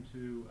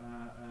into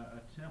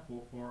a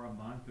temple for a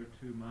month or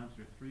 2 months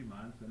or 3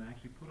 months and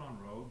actually put on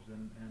robes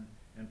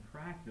and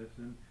practice.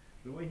 And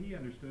the way he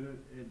understood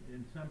it,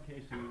 in some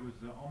cases it was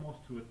almost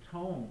to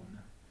atone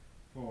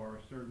for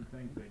certain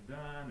things they'd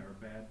done or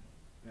bad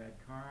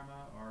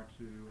karma, or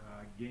to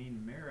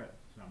gain merit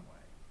some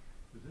way.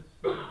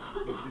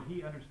 Did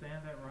he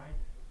understand that right?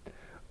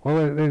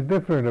 Well, there's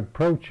different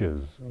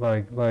approaches.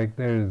 Like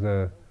there's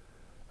a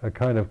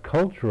kind of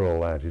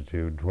cultural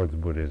attitude towards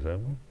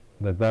Buddhism,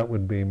 that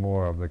would be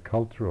more of the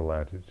cultural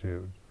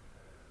attitude.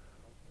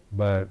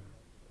 But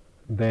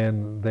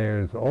then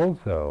there's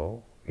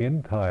also,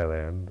 in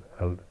Thailand,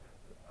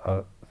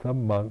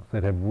 some monks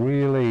that have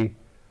really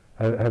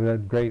have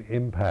had great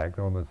impact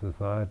on the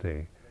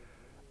society,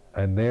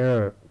 and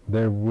they're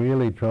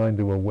really trying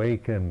to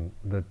awaken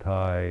the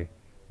Thai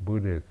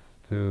Buddhists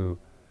to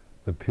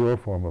the pure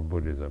form of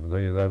Buddhism.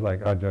 So that's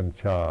like Ajahn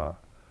Chah,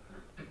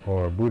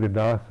 or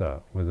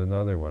Buddhadasa was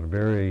another one.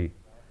 Very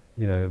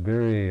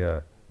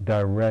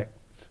direct,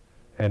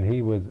 and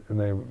they were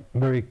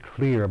very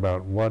clear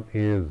about what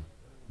is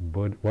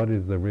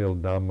the real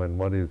Dhamma, and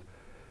what is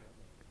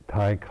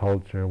Thai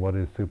culture, what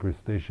is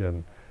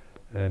superstition.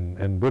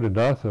 And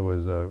Buddhadasa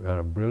was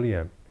a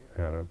brilliant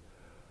kind of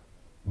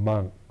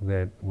monk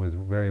that was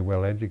very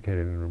well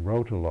educated and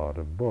wrote a lot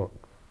of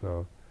books.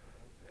 So,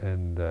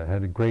 and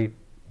had a great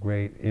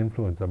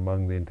influence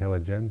among the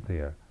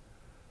intelligentsia.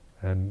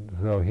 And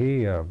so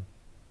he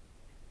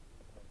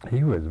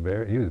was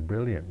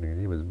brilliant.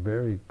 He was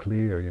very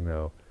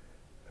clear,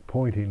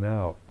 pointing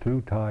out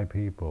to Thai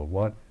people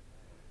what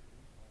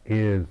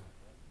is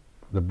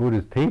the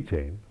Buddhist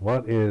teaching,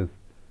 what is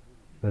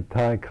the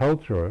Thai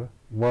culture,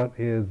 what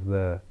is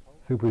the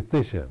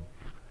superstition,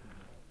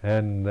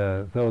 and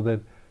so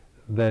that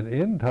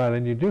in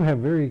Thailand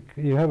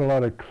you have a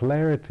lot of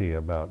clarity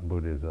about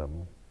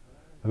Buddhism.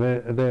 I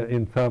mean,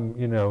 in some,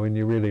 when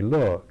you really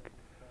look,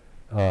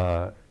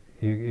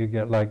 you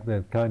get like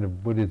that kind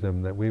of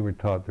Buddhism that we were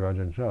taught through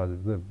Ajahn Chah.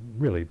 It's the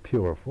really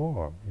pure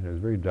form. It's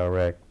very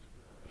direct,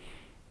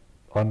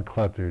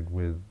 uncluttered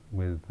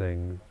with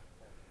things,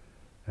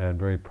 and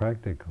very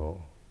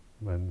practical.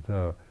 And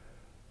so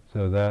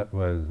that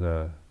was,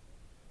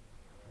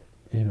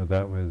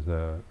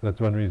 that's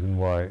one reason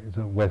why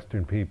some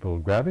Western people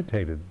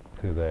gravitated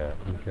to that,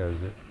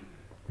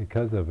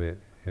 because of it.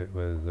 It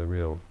was a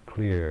real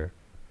clear,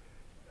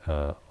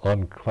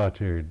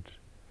 uncluttered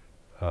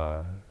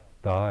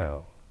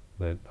style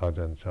that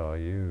Ajahn Chah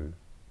used.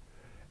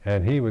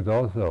 And he was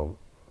also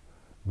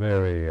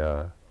very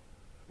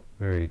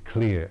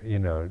clear,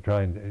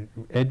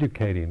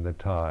 educating the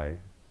Thai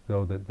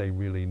so that they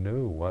really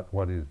knew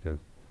what is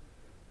just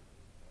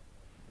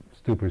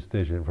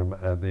superstition from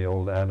the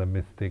old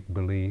animistic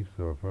beliefs,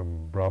 or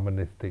from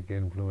Brahmanistic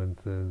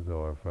influences,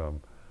 or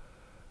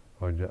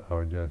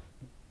just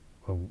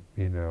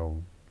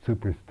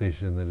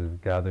superstition that is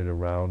gathered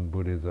around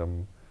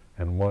Buddhism,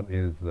 and what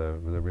is the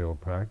real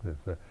practice.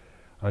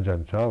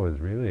 Ajahn Chah was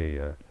really,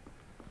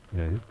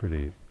 he's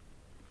pretty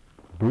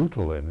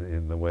brutal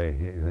in the way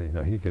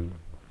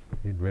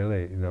he'd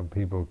really,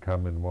 people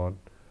come and want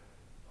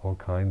all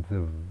kinds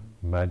of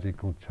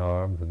magical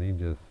charms, and he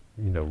just,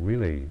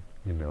 really,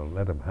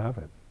 let them have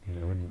it.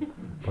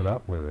 Wouldn't put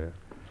up with it.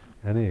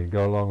 And he'd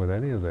go along with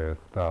any of their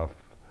stuff.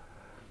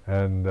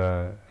 And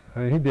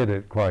he did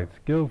it quite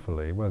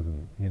skillfully. He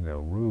wasn't,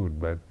 rude,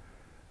 but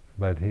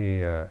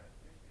he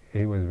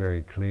was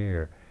very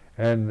clear.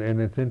 And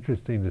it's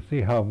interesting to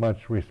see how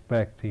much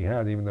respect he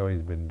had, even though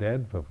he's been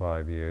dead for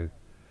 5 years.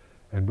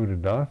 And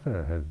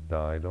Buddhadasa has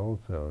died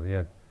also.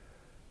 Yet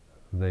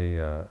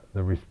the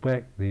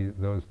respect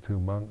those two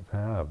monks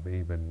have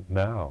even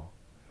now.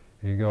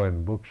 You go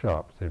in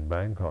bookshops in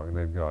Bangkok, and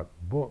they've got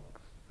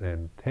books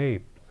and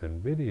tapes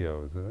and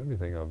videos and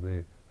everything of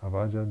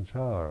Ajahn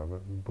Chah,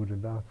 of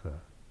Buddhadasa,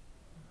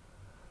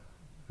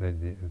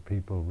 that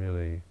people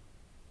really,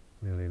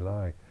 really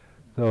like.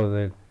 So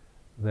that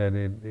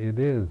it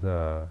is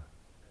the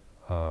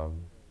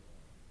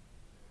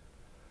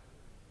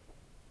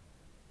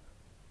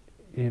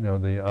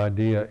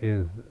idea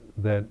is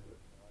that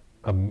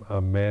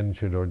a man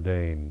should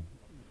ordain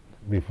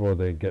before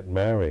they get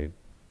married,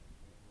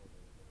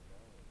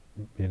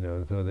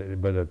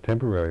 but a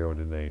temporary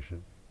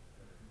ordination.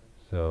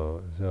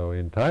 So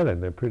in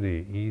Thailand they're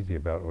pretty easy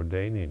about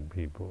ordaining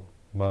people,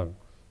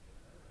 monks,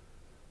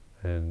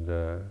 and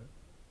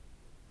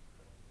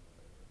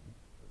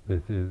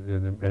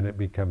it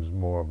becomes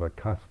more of a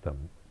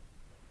custom.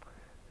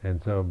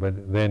 And so,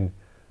 but then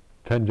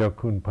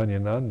Tenjokun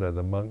Panyananda,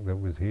 the monk that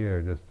was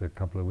here just a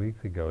couple of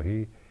weeks ago,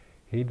 he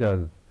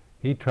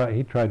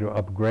tried to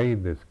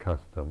upgrade this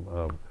custom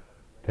of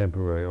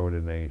temporary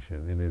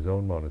ordination in his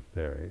own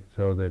monastery,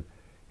 so that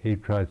he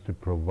tries to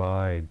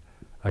provide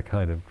a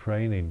kind of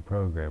training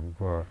program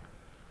for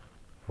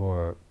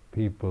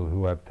people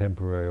who have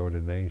temporary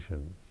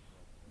ordinations,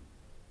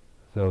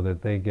 so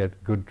that they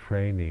get good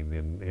training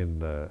in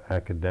the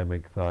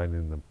academic side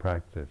and the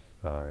practice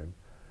side,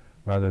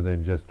 rather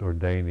than just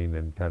ordaining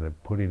and kind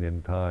of putting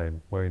in time,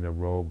 wearing a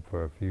robe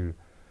for a few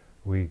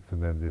weeks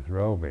and then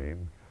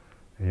disrobing,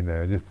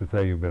 just to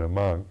say you've been a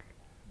monk,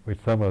 which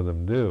some of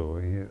them do.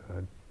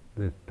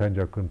 This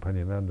Tenjokun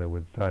Panyananda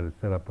would try to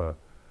set up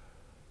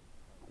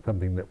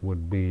something that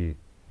would be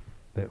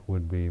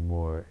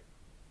more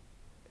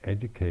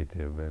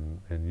educative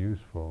and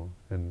useful,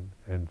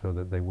 and so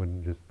that they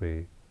wouldn't just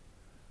be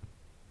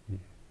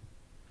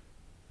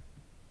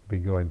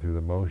going through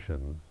the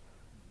motions.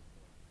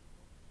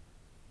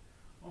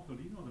 Also,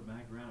 do you know the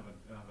background of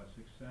a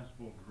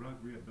successful drug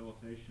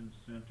rehabilitation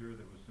center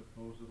that was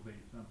supposedly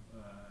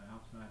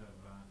outside of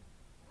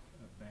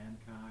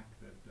Bangkok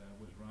that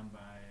was run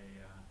by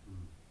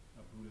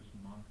a Buddhist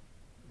monk?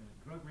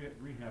 Drug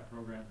rehab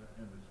programs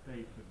in the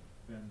States have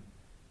been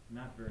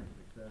not very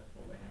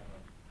successful. They have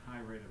a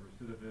high rate of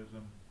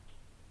recidivism.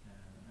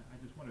 And I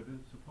just wondered,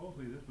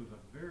 supposedly this was a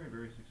very,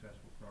 very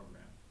successful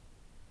program.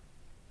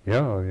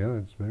 Yeah,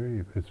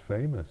 it's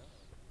famous.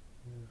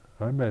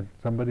 I met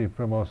somebody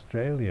from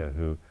Australia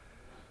who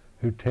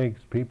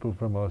takes people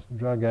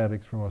drug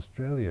addicts from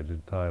Australia to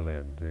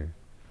Thailand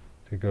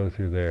to go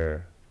through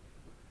their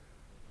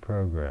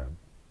program.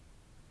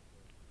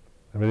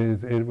 I mean,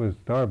 it was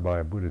started by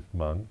a Buddhist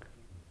monk,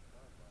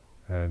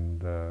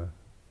 and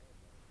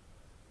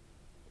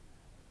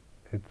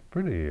it's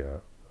pretty.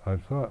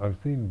 I've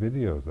seen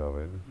videos of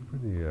it. It's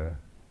pretty.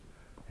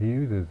 He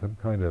uses some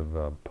kind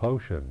of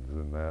potions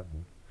and that.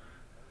 And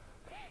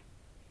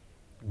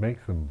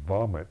makes them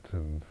vomit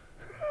and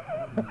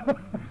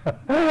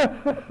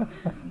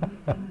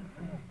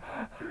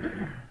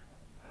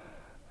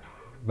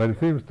but it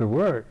seems to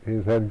work.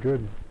 He's had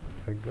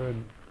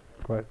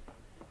but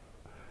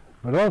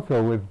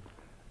also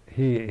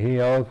he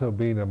also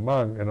being a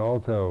monk and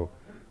also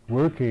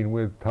working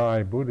with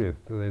Thai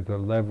Buddhists, there's a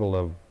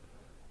level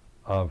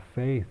of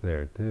faith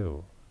there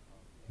too,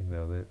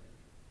 that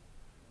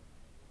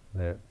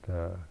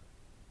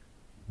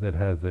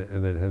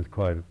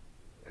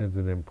has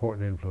an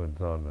important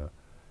influence on,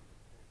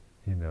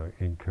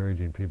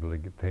 encouraging people to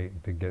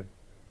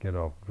get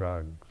off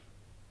drugs.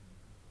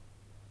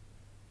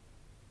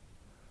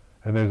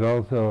 And there's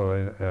also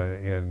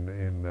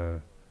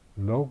in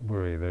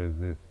Lopburi there's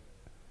this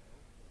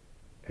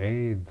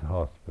AIDS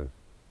hospice,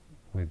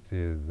 which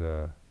is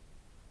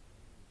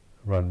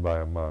run by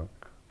a monk,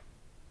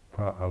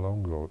 Pa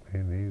Alongot,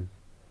 and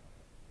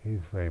he's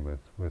famous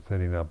for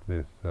setting up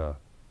this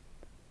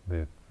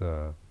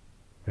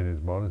in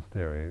his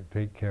monastery,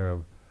 take care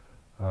of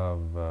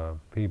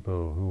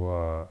people who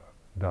are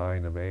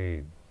dying of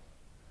AIDS.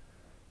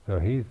 So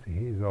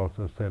he's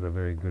also set a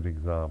very good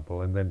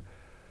example. And then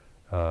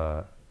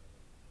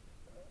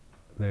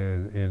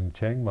there's in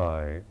Chiang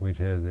Mai, which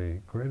has an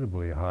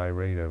incredibly high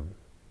rate of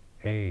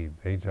AIDS,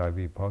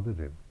 HIV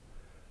positive.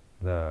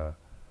 There's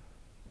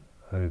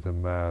a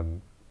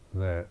man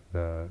that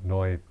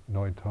Noy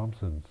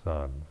Thompson's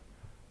son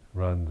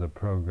runs a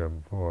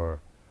program for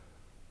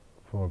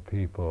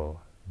people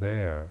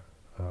there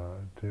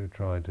to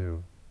try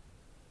to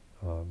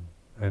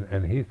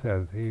and he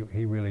says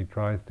he really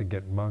tries to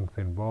get monks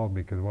involved,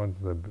 because once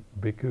the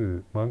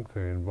bhikkhu monks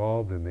are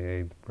involved in the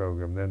AIDS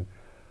program, then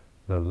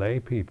the lay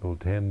people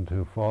tend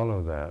to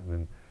follow that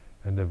and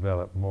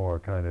develop more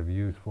kind of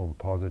useful,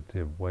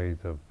 positive ways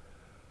of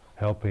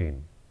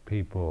helping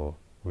people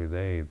with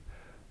AIDS.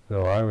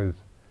 So I was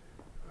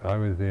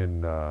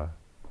in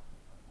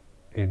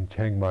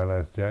Chiang Mai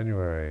last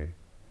January,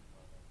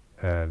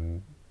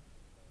 and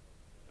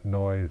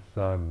Noy's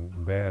son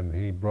Ben,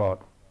 he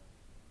brought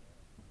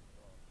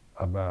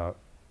about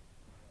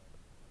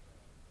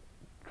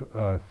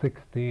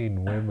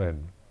 16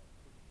 women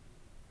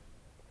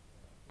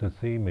to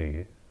see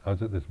me. I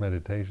was at this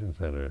meditation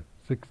center.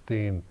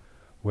 16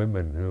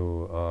 women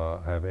who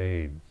have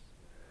AIDS,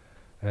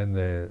 and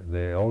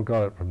they all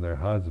got it from their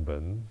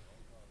husbands.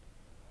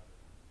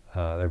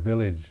 They're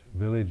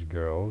village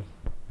girls,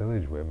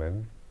 village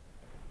women.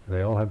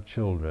 They all have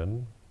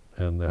children,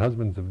 and their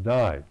husbands have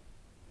died.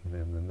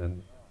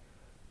 And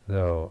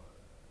so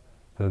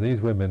these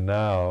women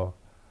now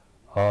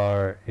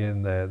are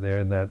they're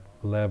in that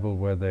level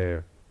where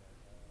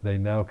they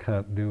now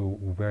can't do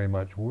very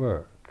much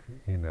work,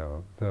 he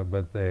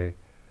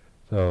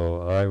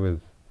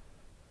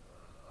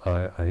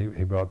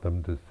brought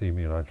them to see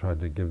me, and I tried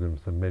to give them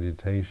some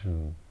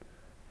meditation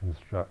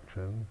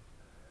instruction,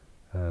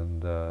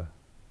 and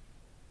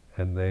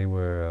they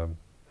were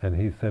and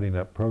he's setting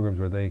up programs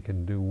where they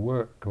can do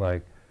work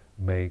like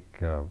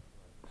make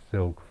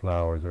silk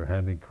flowers or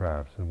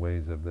handicrafts in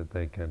ways that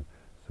they can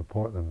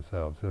support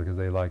themselves, because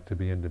they like to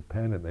be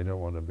independent. They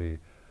don't want to be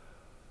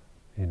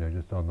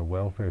just on the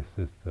welfare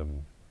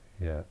system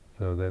yet.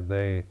 So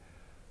that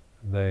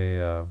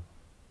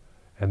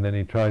and then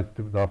he tries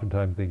to,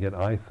 oftentimes they get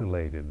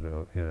isolated,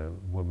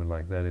 women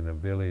like that in a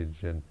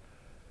village, and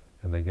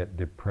they get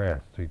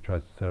depressed. So he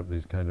tries to set up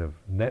these kind of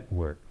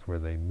networks where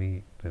they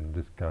meet and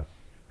discuss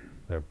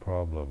their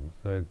problems.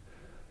 So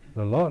it's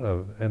a lot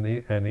of, and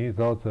he's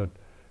also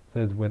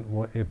says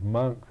if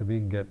he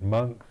can get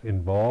monks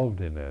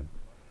involved in it,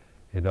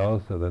 it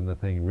also, then the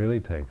thing really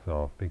takes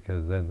off,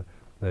 because then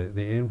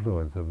the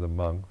influence of the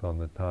monks on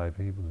the Thai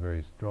people is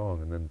very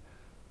strong, and then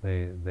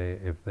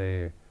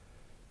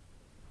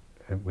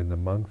when the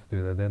monks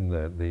do that, then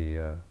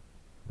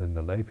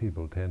the lay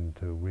people tend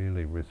to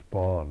really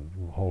respond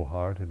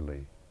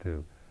wholeheartedly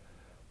to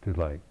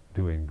like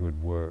doing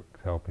good work,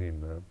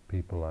 helping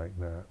people like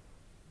that.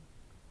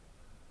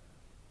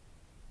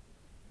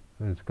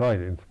 And it's quite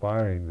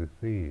inspiring to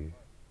see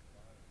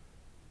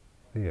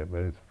it, but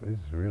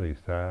it's really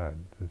sad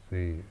to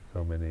see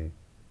so many,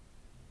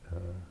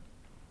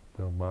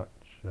 so much,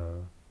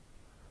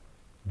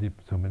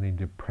 so many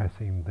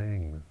depressing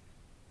things.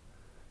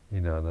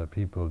 The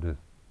people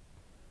just,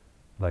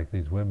 like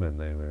these women,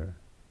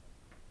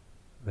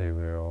 they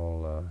were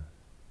all,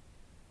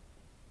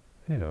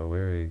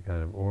 very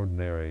kind of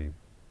ordinary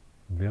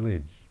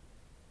village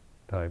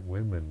type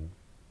women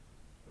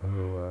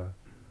who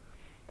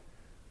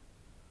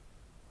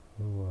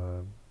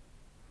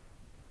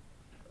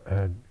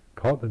had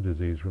caught the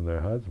disease from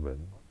their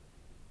husband,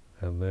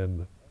 and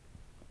then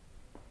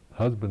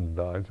husband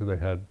died, so they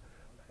had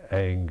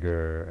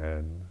anger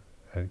and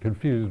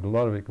confused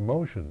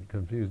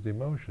confused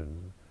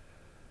emotions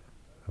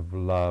of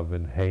love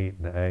and hate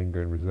and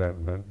anger and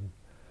resentment,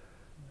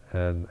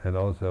 and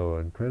also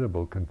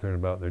incredible concern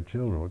about their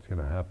children, what's going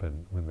to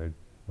happen when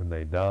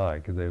they die,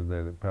 because they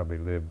probably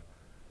live,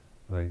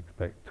 they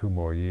expect 2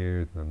 more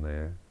years and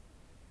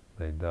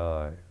they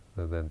die.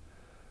 So then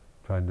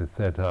trying to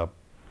set up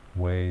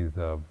ways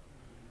of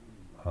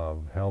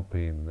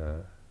helping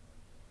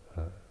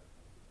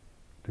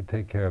to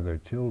take care of their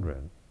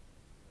children.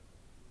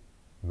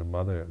 The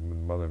mother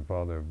and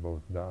father have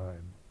both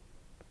died.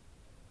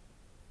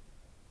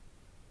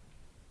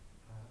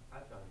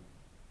 Ajahn,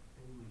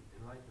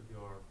 in light of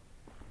your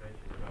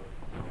mention about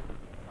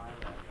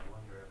Thailand, I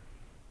wonder if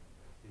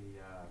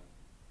the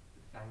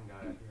Sangha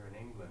here in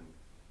England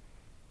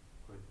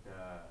could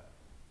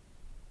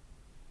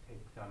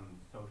take some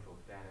social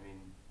stand. I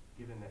mean,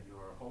 given that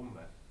you're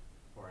homeless,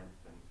 for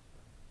instance,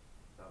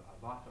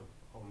 a lot of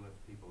homeless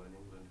people in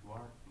England who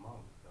aren't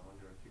monks. I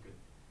wonder if you could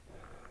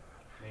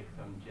make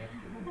some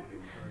gesture that would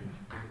encourage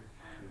Buddhists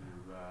to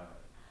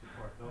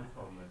support those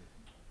homeless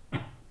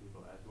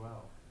people as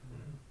well.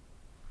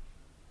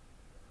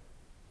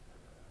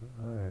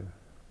 Right.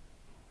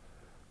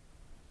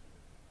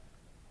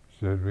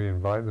 Should we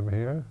invite them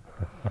here?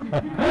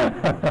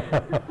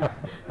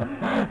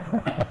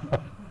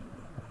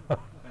 But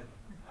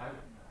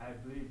I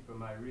believe from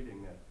my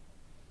reading that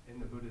in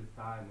the Buddha's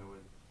time there was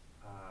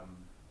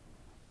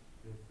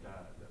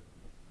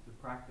the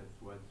practice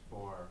was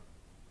for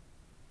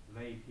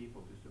lay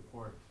people to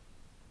support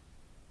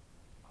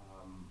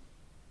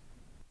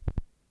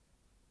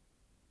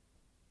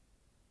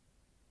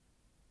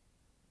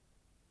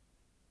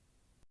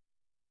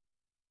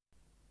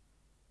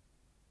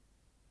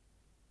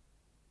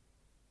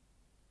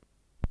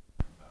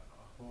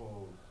a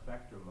whole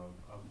spectrum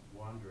of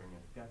wandering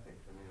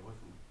ascetics. I mean, it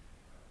wasn't.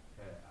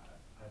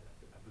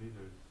 I believe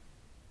there's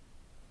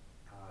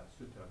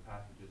sutta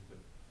passages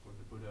where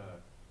the Buddha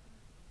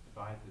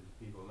advises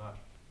people not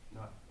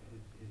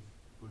his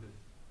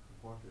Buddhist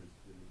supporters,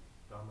 the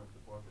Dharma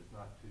supporters,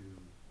 not to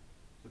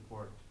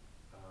support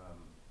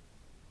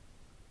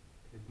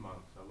his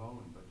monks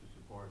alone, but to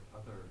support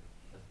other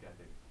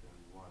ascetics and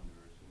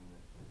wanderers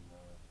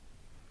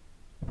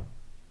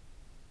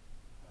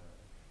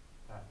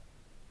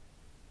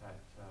that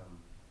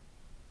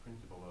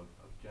principle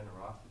of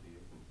generosity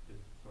isn't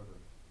just sort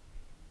of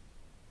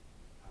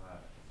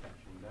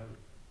sectioned out.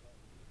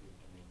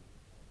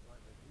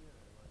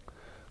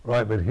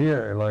 Right, but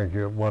here, like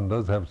one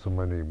does have so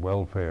much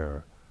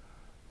welfare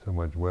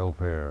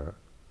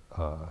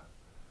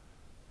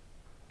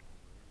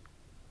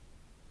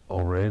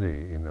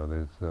already.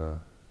 There's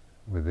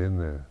within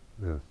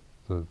the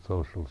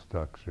social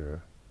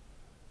structure.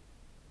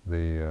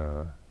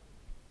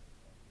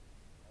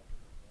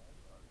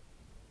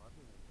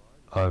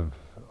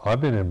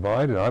 I've been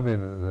invited. I've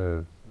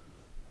been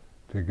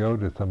to go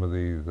to some of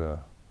these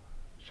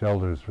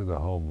shelters for the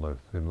homeless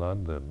in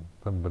London.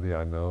 Somebody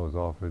I know has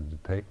offered to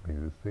take me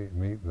to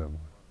meet them,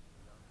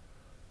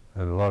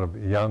 and a lot of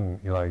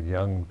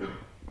young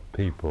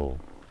people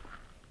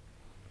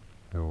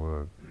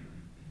who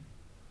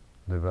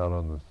live out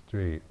on the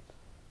streets.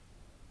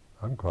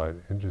 I'm quite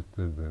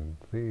interested in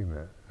seeing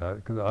that,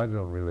 because I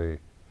don't really,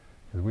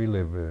 because we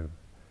live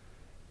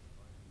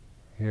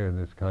here in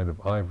this kind of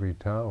ivory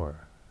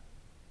tower.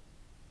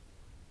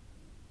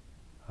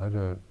 I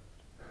don't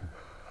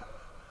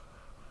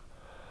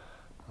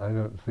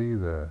see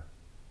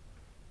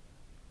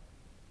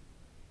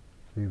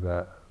see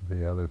that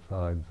the other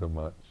side so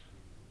much.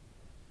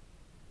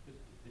 Just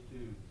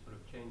to sort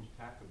of change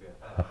tack a bit,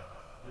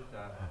 there's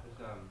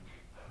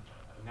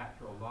a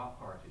natural law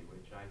party,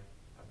 which I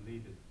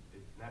believe is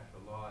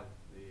natural law as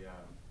the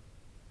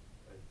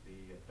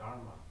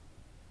Dharma.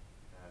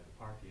 The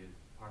party is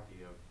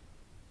party of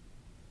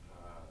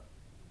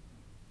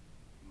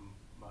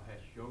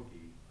Mahesh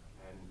Yogi,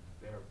 and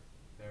their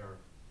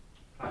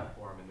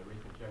platform in the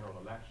recent general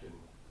election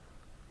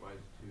was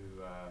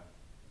to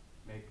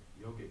make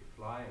yogic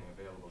flying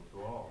available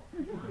to all,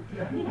 with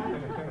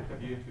a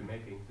view to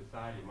making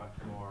society much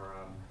more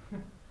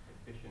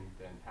efficient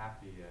and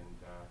happy. And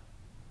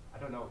I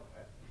don't know,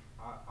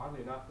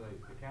 oddly enough,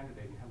 the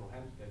candidate in Hemel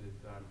Hempstead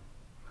is a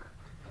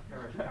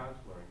parish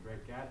councillor in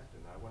Great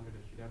Gadsden. I wondered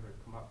if she'd ever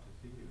come up to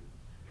see you.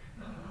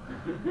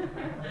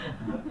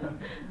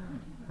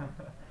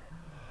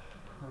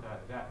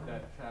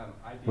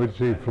 Idea Would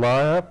she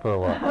fly up or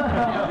what?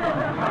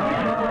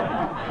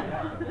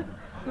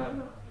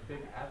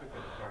 Big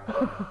advocate for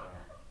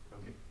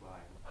yogic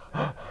flying.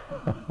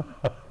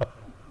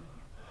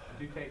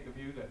 Do you take the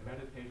view that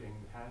meditating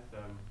has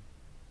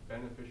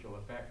beneficial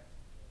effects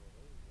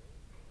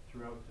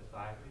throughout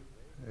society?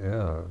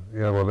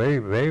 Yeah. Well,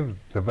 they've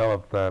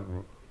developed that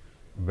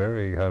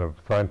very kind of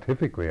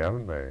scientifically,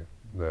 haven't they?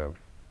 The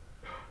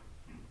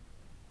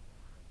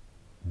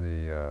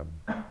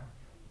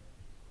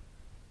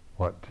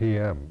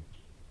TM,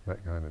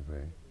 that kind of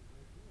thing.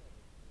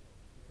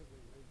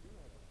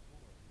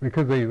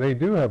 Because they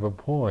do have a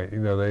point,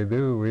 they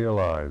do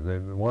realize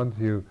that once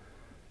you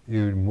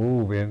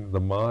move in the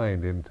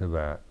mind into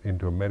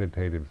a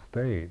meditative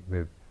state,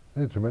 that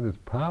there's tremendous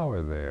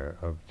power there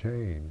of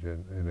change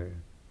in a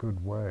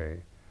good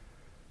way.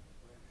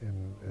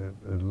 And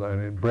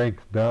it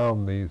breaks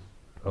down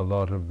a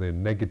lot of the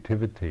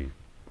negativity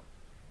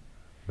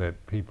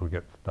that people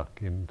get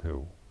stuck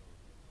into.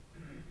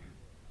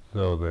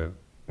 So that,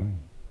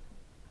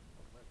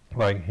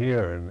 like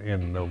here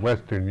in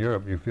Western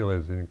Europe, you feel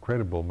there's an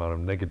incredible amount of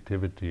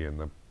negativity in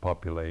the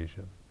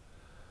population.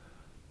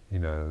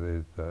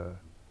 There's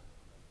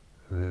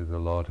a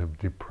lot of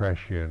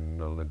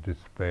depression, a lot of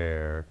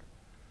despair,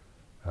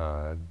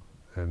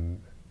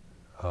 and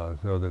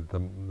so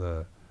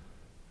that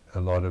a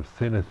lot of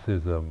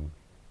cynicism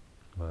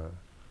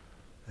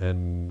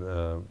and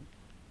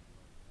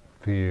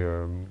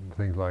fear, and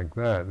things like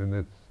that, and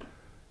it's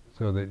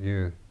so that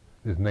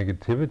this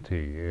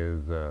negativity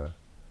is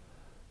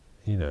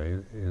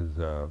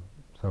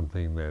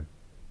something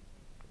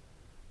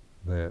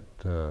that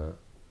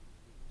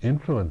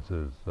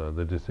influences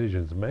the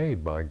decisions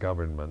made by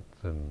governments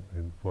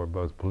and for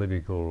both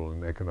political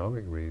and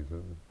economic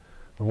reasons.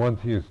 And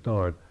once you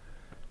start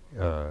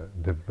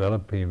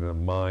developing a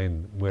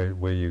mind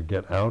where you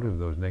get out of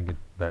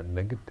that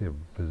negative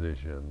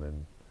position,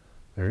 then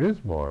there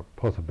is more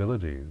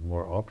possibilities,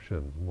 more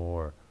options,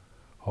 more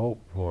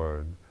hope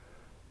for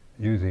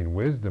using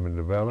wisdom and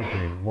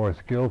developing more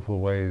skillful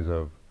ways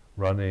of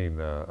running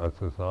a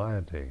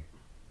society.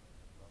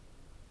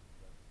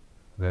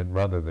 Then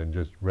rather than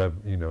just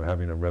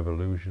having a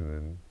revolution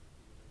and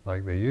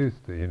like they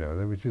used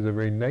to, which is a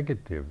very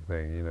negative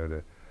thing,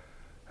 to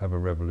have a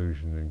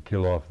revolution and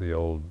kill off the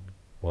old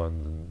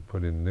ones and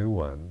put in new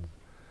ones.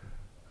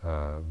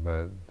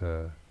 But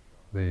the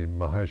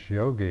Mahesh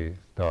Yogi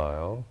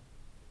style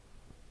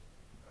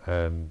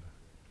and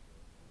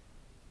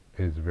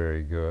is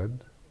very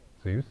good,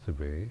 seems to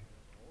be.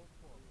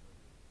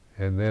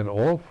 And then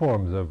all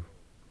forms of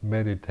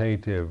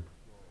meditative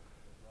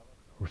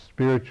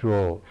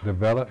spiritual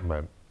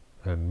development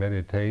and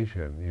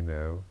meditation,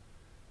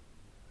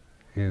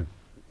 is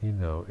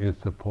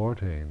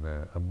supporting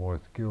a more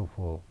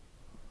skillful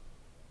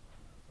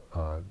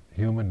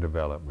human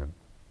development.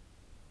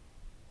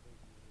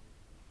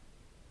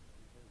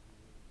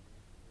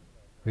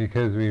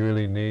 Because we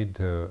really need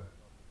to,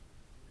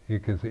 you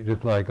can see,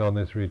 just like on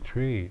this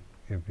retreat,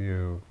 if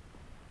you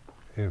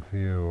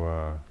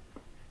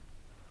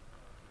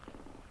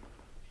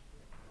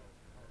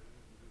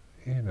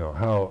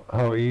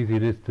how easy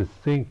it is to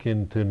sink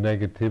into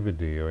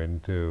negativity or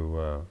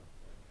into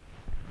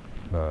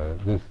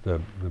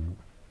the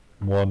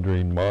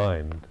wandering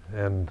mind,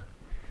 and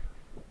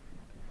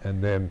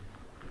then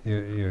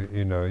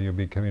you're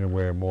becoming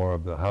aware more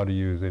of how to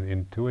use an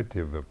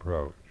intuitive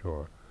approach,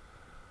 or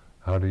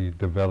how do you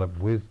develop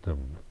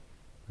wisdom.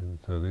 And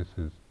so this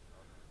is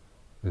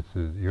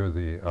you're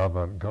the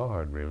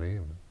avant-garde, really.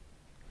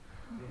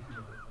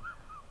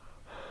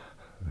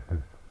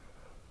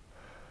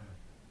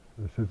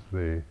 This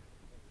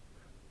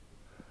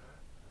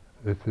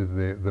is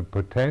the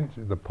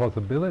potential, the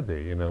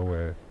possibility,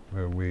 where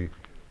we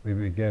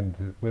begin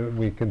to, where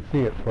we can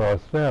see it for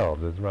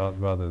ourselves, as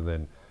rather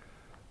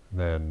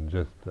than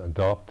just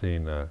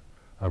adopting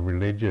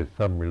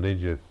some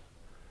religious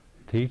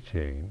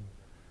teaching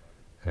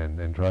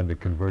and trying to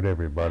convert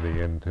everybody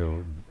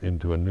into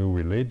a new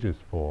religious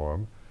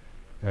form.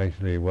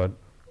 Actually, to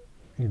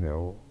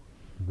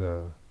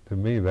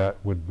me that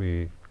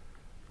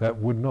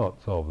would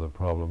not solve the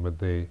problem, but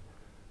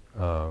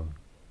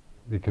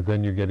because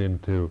then you get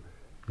into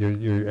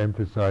you're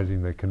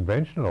emphasizing the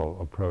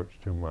conventional approach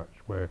too much,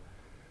 where,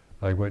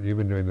 like what you've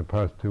been doing the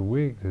past 2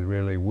 weeks, is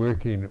really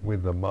working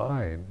with the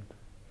mind,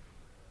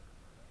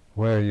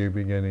 where you're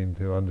beginning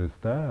to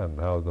understand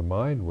how the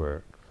mind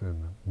works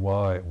and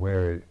where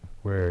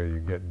you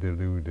get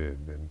deluded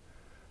and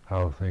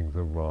how things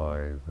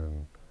arise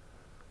and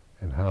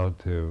how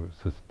to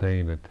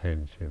sustain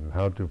attention,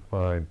 how to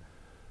find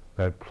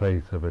that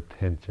place of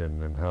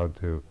attention and how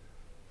to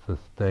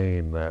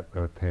sustain that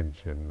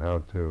attention, how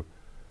to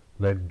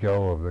let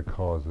go of the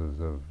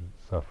causes of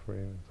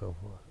suffering and so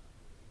forth.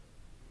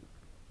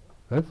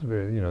 That's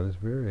very, there's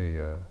very,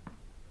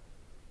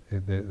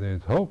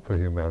 there's hope for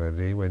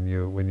humanity when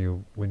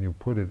you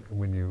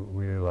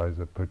realize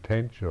the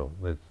potential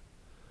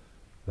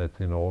that's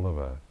in all of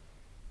us.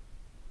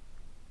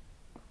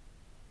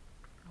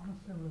 On a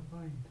similar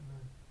vein to the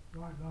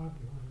right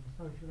livelihood and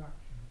social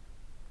action,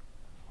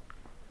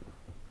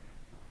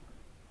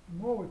 the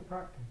more we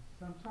practice,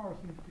 samsara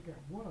seems to get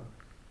worse.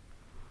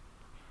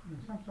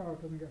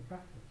 Samsara doesn't get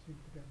better, it seems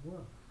to get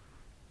worse.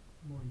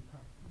 The more you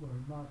practice, well,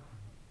 in my opinion.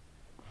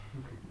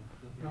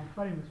 I'm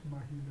famous for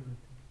my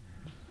humility.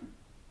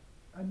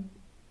 And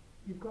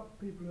you've got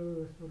people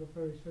who are sort of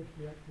very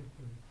socially active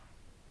Buddhists.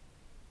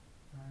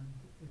 And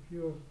if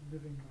you're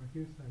living, like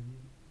you say,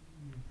 you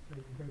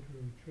go to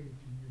a retreat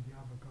and you're the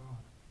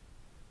avant-garde.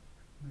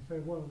 And they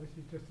say, well, this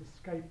is just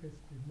escapist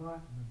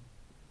enlightenment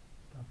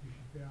stuff, you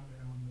should be out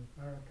there on the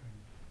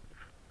barricade.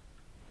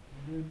 And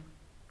then,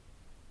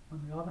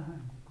 on the other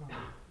hand, you've got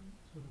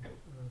sort of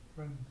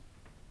friends,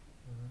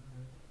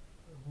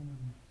 a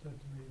woman said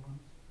to me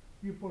once,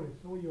 you Buddhists,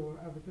 all you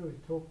ever do is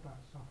talk about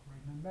suffering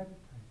and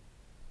meditate.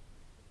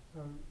 So,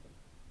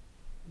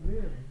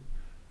 really,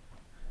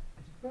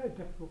 it's a very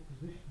difficult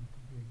position to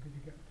be in because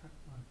you get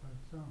attacked by both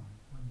sides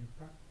when you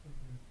take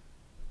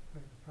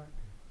the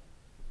practice.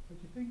 But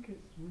do you think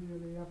it's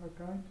really ever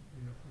going to be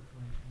a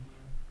situation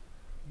where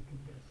you can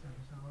get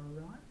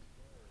samsara right?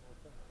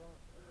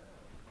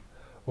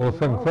 Well,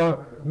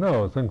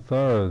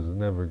 samsara is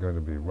never going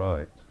to be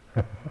right.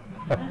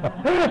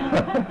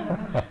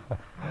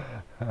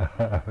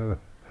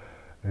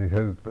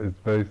 Because it's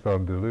based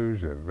on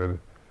delusion,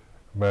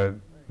 but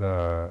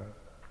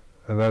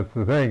and that's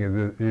the thing, is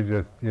that you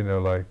just,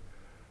 like,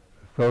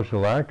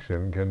 social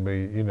action can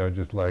be,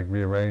 just like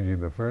rearranging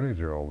the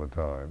furniture all the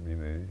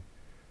time,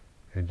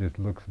 it just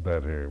looks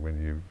better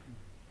when you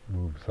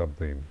move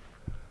something,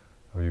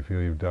 or you feel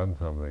you've done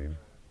something.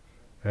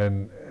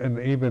 And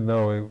even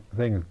though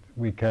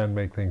we can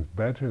make things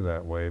better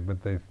that way,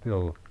 but they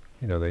still,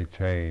 they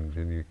change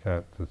and you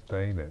can't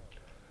sustain it.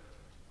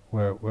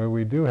 Where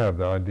we do have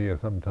the idea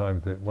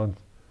sometimes that once,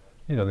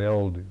 the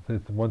old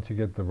system, once you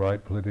get the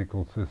right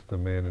political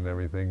system in and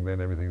everything,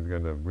 then everything's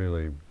going to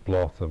really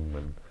blossom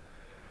and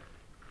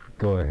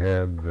go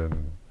ahead,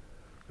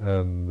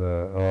 and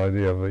the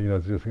idea of,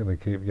 it's just going to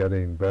keep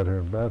getting better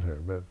and better,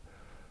 but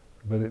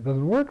it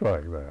doesn't work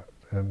like that.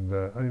 And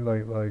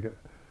like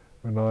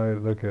when I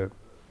look at,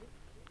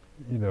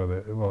 when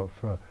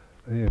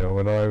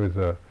I was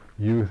a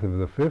youth of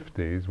the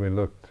 50s,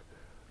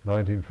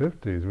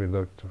 1950s, we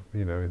looked,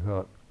 we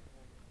thought,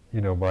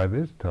 by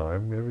this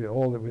time, I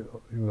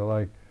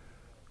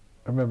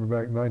remember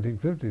back in the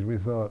 1950s, we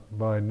thought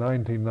by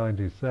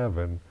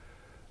 1997,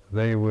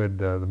 they would,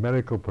 the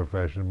medical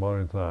profession,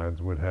 modern science,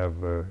 would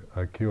have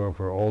a cure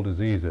for all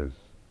diseases,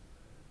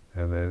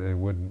 and that it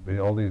wouldn't be,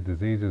 all these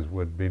diseases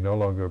would be no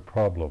longer a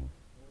problem.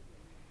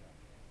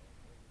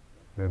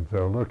 And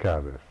so look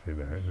at us,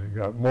 we've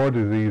got more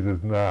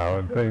diseases now,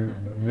 and things,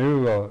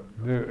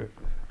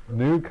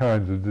 new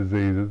kinds of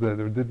diseases that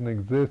didn't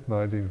exist in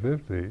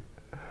 1950,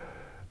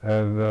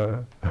 and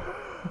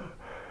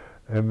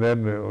and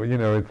then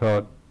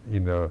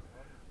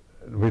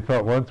we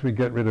thought once we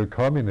get rid of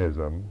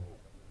communism,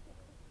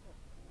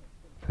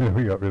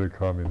 we got rid of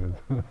communism.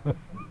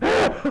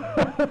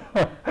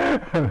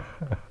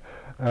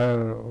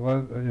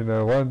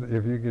 And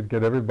if you could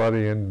get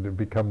everybody in to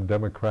become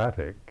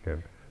democratic,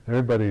 and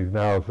everybody's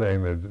now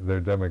saying they're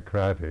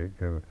democratic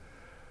and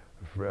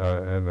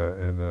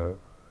in a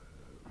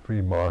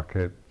free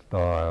market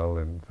style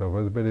and so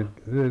forth, but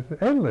it's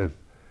endless.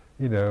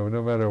 No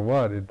matter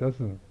what, it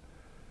doesn't.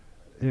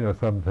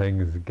 Some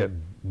things get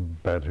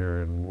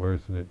better and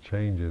worse, and it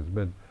changes.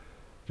 But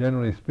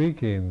generally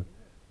speaking,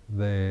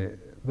 the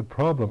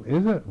problem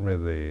isn't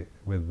really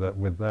with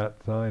that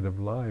side of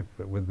life,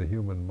 but with the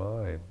human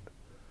mind.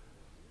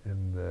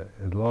 And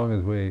as long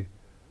as we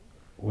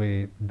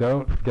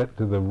don't get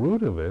to the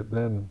root of it,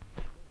 then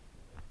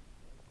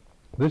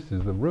this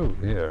is the root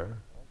here.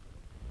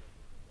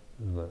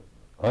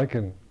 I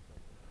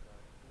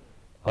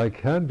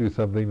can do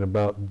something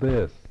about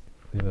this.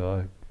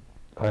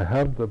 I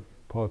have the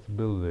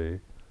possibility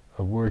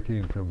of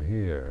working from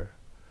here.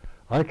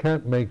 I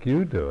can't make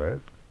you do it.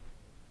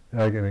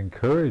 I can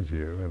encourage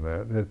you in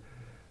that,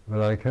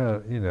 but I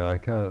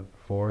can't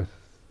force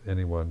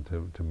anyone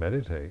to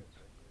meditate.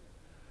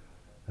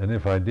 And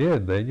if I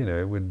did, then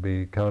it would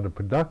be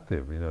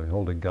counterproductive.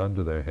 Hold a gun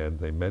to their head,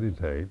 they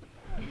meditate.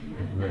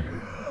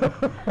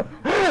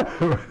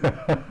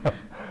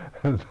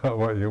 That's not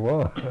what you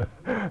want.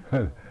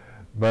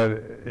 But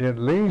at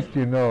least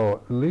you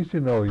know. At least you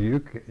know you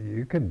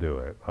can do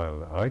it.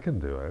 I can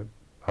do it.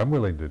 I'm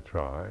willing to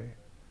try.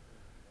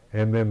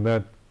 And then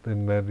that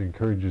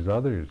encourages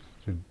others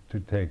to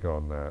take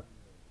on that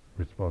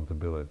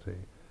responsibility.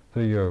 So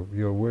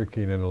you're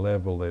working at a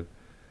level that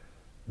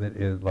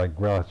is like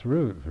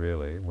grassroots,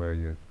 really, where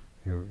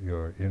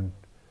you're in.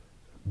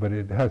 But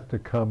it has to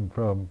come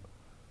from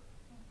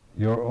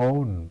your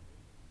own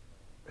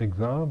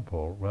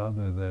example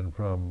rather than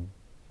from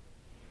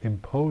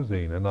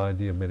imposing an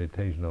idea of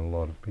meditation on a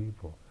lot of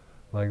people.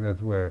 Like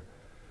that's where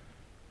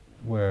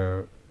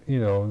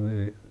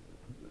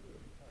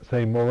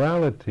say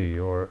morality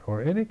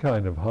or any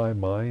kind of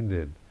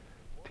high-minded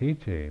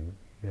teaching,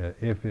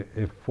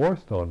 if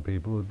forced on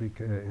people,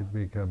 it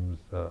becomes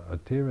a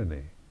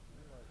tyranny.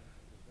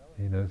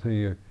 So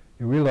you're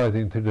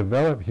realizing to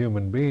develop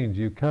human beings,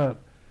 you can't,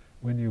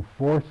 when you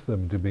force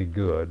them to be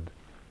good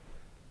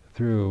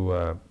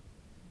through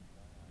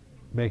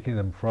making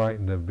them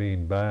frightened of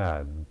being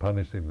bad and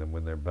punishing them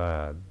when they're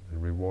bad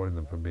and rewarding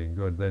them for being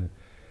good, then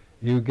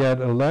you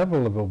get a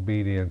level of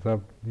obedience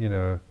up,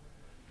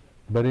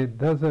 but you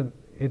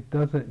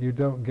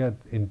don't get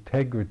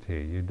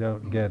integrity, you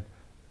don't get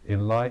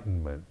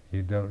enlightenment,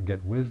 you don't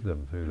get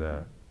wisdom through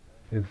that.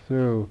 It's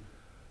through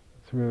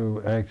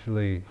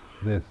actually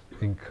this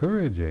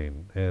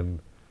encouraging and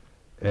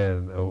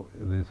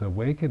this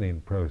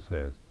awakening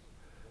process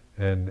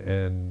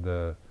and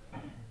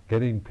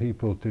getting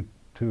people to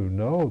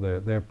know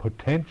their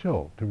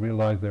potential, to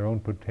realize their own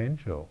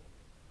potential,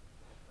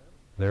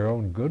 their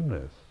own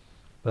goodness.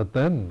 But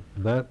then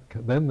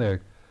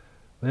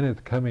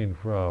it's coming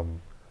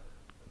from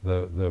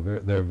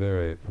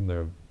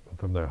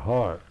from their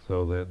heart.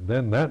 So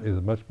that is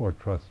a much more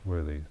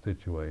trustworthy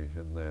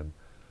situation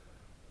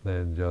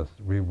than just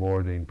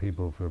rewarding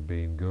people for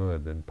being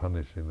good and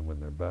punishing them when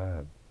they're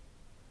bad.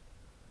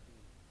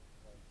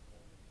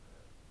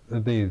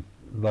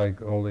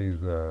 All these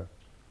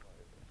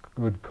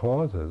good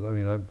causes. I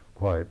mean, I'm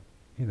quite,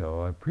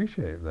 I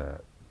appreciate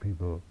that.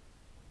 People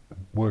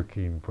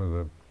working for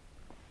the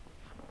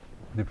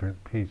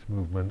different peace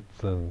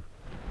movements and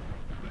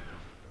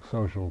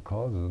social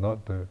causes,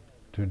 not to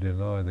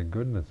deny the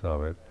goodness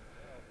of it.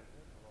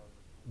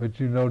 But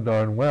you know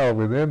darn well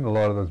within a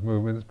lot of those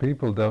movements,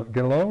 people don't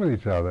get along with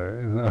each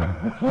other.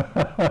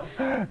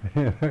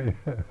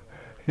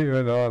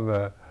 Even on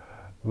the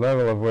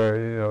level of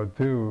where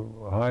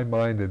two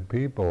high-minded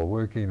people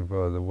working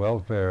for the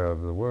welfare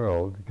of the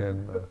world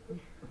can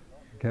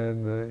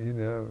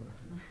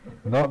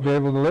not be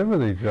able to live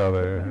with each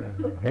other,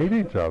 hate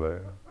each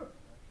other,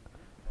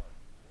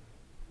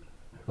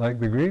 like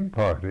the Green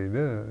Party did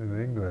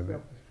in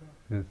England.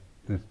 It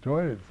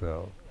destroyed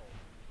itself.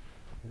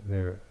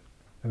 They're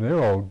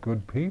all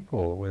good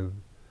people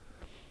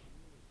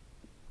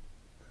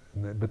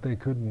but they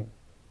couldn't.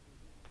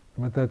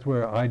 But that's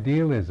where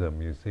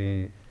idealism, you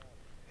see.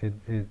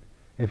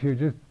 If you're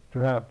just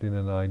trapped in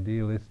an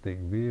idealistic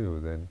view,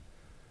 then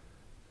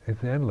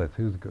it's endless.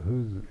 Whose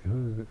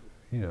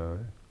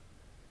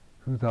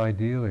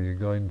ideal are you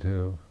going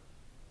to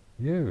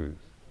use,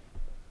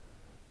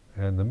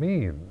 and the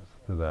means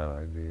to that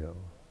ideal?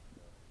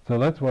 So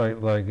that's why,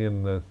 like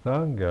in the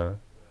Sangha,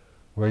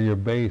 where you're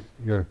based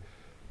your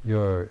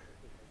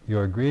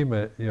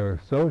agreement,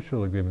 your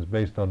social agreement is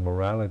based on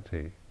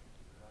morality,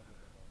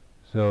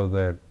 so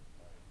that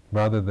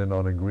rather than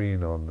on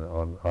agreeing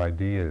on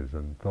ideas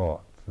and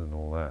thoughts and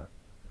all that,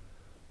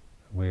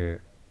 we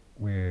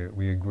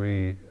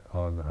agree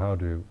on how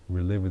to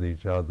live with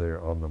each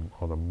other on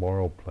a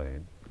moral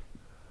plane,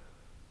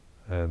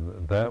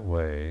 and that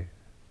way,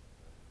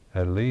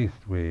 at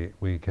least we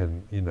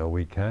can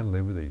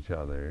live with each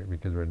other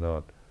because we're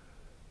not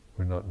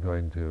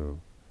going to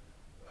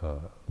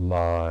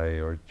lie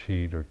or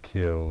cheat or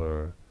kill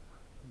or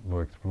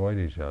exploit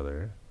each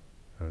other.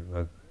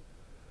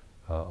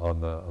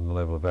 On the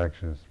level of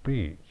action and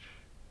speech,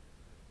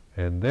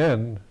 and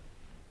then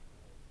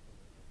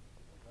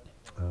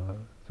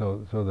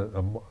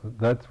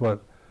that's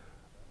what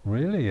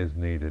really is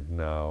needed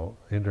now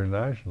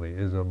internationally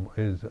is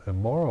a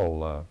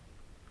moral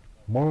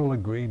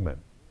agreement.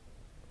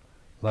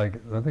 Like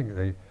I think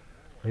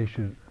they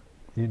should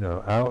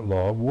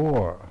outlaw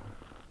war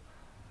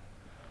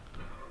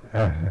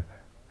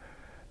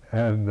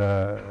and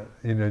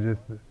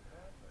just.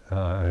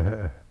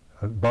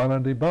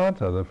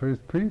 Bhanadibhata, the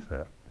first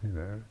precept,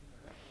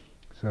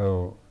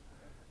 So,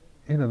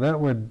 that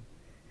would,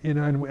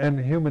 and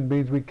human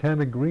beings, we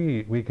can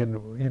agree, we can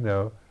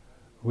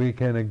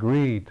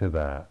agree to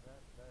that.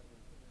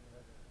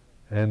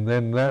 And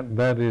then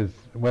that is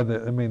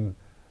whether, and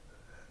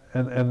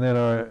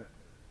then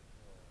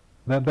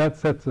that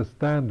sets a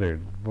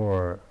standard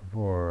for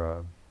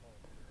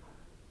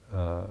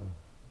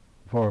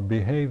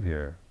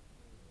behavior.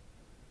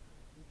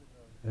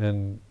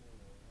 And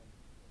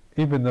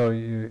even though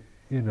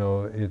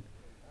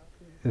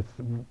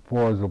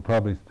wars will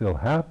probably still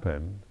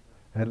happen,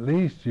 at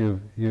least you're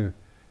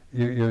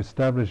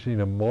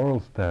establishing a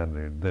moral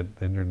standard that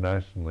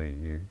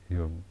internationally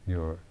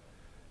you're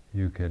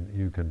you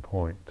can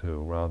point to,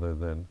 rather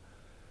than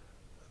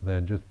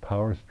just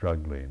power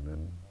struggling,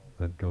 and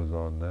that goes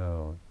on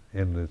now,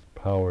 endless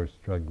power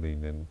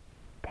struggling and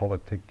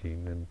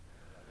politicking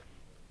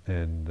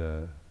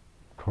and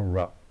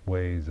corrupt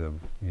ways of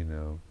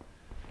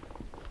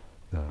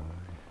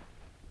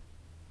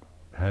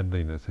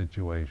handling a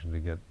situation to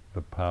get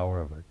the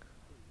power of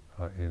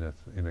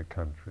in a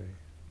country.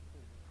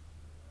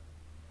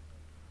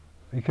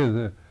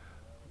 Because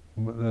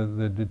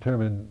the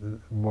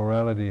determined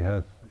morality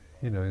has,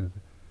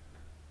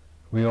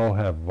 we all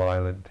have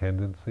violent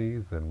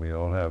tendencies, and we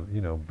all have,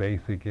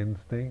 basic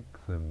instincts,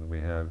 and we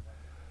have,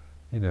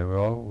 we're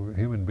all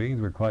human beings.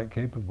 We're quite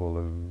capable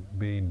of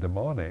being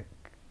demonic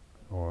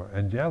or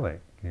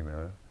angelic. We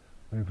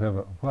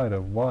have quite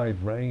a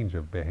wide range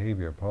of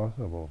behavior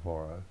possible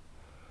for us,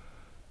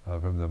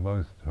 from the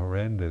most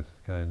horrendous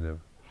kind of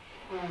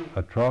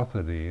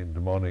atrocity and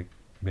demonic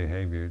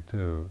behavior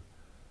to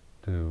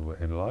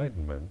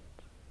enlightenment.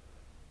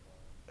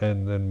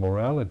 And then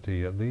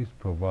morality at least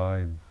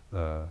provides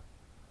a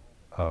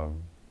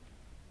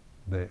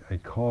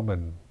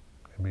common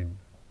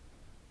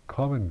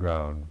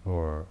ground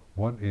for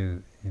what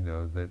is,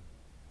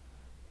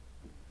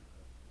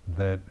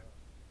 that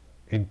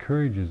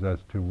encourages us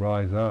to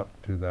rise up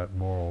to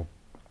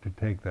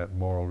take that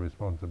moral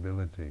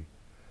responsibility.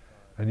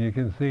 And you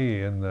can see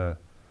in the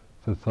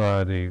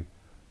society,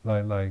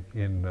 like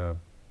in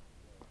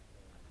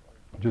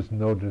just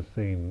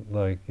noticing,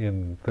 like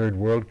in third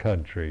world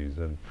countries,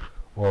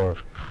 or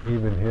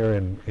even here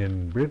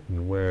in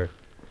Britain, where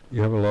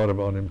you have a lot of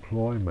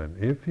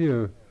unemployment. If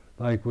you,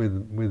 like with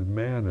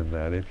men and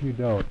that, if you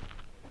don't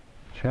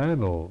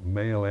channel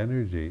male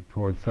energy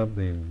towards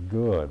something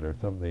good or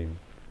something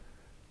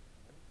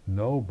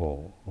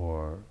noble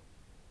or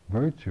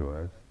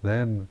virtuous,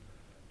 then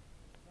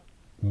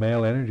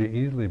male energy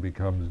easily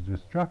becomes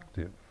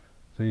destructive.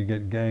 So you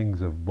get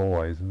gangs of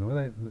boys,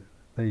 and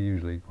they're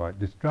usually quite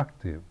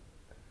destructive.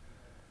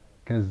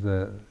 Because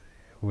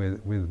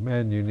with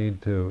men, they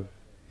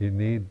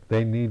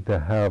need to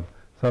have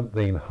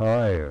something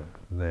higher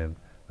than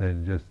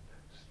just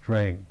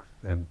strength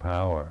and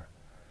power.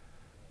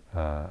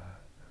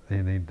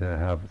 They need to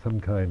have some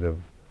kind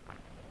of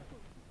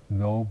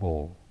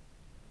noble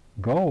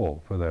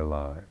goal for their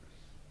lives.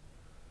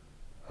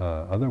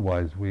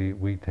 Otherwise,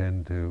 we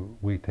tend to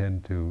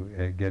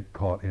get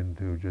caught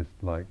into just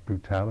like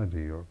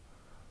brutality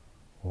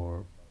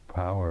or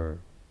power.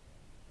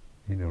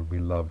 We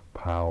love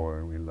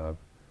power. We love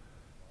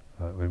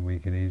when we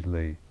can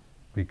easily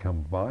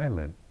become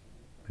violent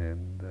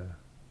and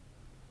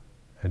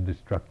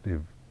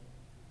destructive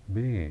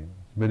beings.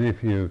 But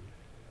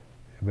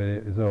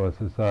so a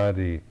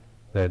society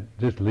that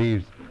just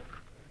leaves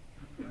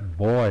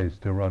boys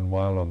to run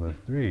wild on the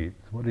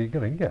streets, what are you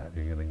going to get?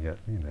 You're going to get,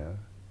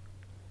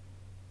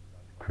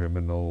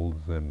 criminals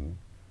and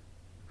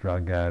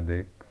drug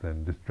addicts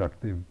and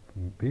destructive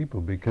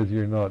people, because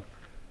you're not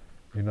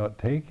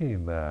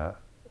taking that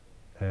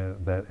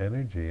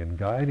energy and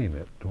guiding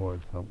it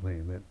towards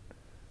something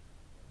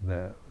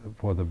that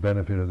for the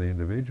benefit of the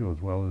individual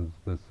as well as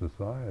the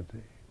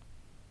society.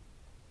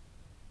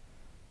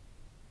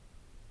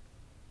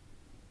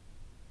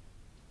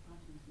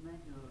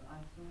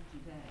 I saw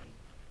today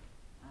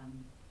a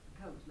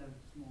coachload of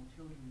small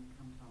children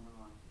come to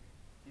Amaran.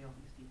 They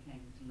obviously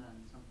came to learn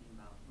something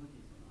about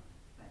Buddhism, I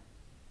expect.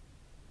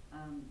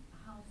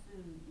 How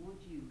soon would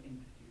you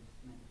introduce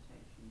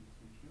meditation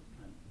to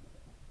children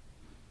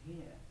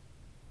here,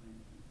 for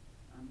instance?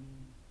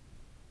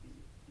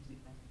 Is it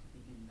better to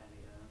begin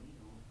very early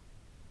or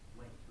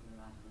wait till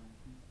they're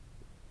adolescents?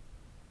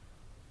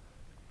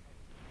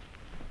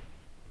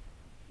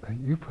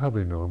 You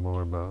probably know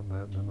more about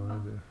that than I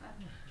do.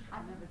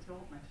 I've never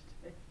taught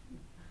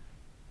meditation.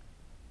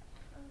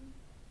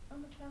 On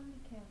the family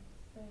camps,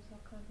 there's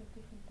all kinds of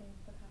different things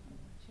that happen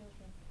with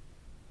children,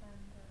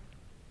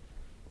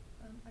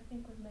 and I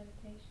think with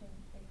meditation,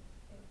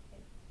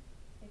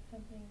 it's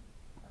something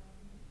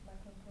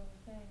like what Paul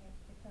was saying.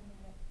 It's something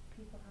that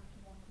people have to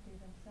want to do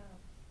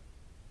themselves.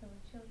 So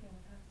with children,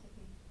 it has to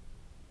be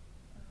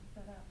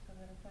set up so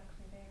that it's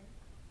actually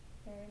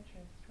their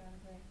interest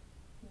rather than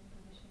the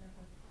imposition of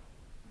a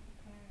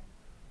parent.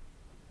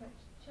 But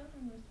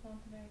children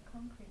respond to very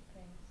concrete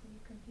things, so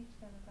you can teach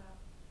them about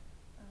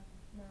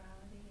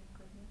morality and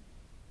goodness.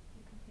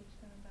 You can teach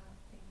them about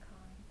being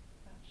kind,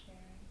 about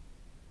sharing.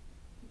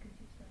 You can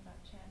teach them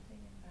about chanting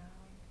and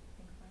bowing,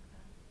 things like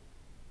that.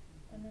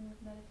 And then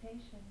with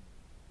meditation,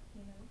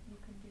 you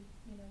can do,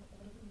 a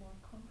little bit more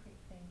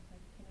concrete things,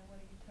 like, what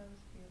do your toes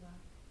feel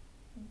like?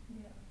 And you can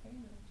do that with very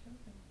little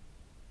children.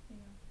 Can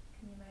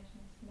you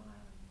imagine a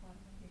smile on the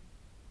bottom of your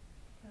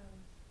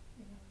toes?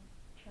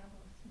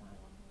 Travel a smile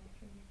all the way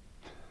through your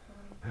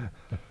body.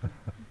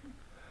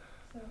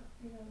 So,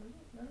 little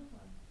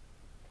ones,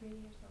 3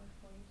 years old,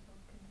 4 years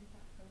old, can do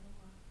that for a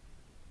little while.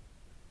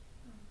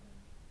 And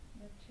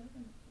the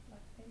children,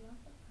 they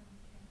love the family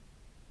camp.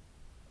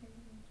 They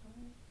really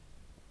enjoy it.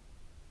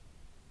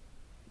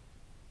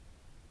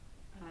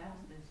 I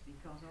ask this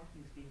because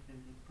obviously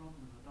there's a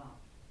problem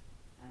about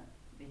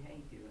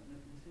behaviour,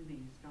 and the sooner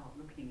you start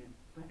looking at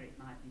where it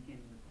might begin,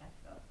 the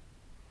better.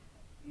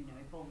 You know,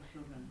 if all the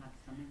children had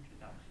some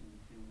introduction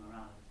to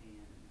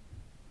morality and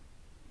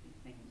these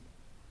things,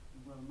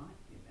 the world might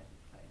be a better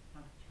place.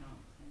 Have a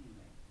chance,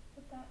 anyway.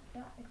 But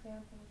that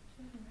example of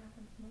children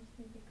happens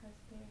mostly because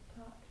they're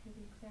taught through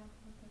the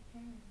example of their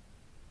parents.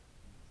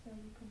 So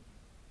you can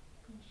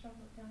shove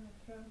it down their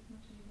throat as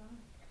much as you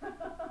like.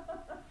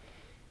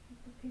 If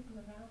the people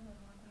around them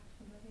aren't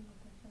actually living with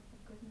their sense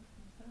of goodness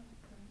themselves,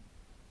 then,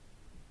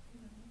 you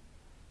know.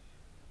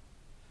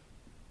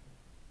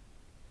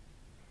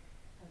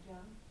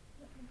 John,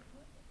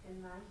 in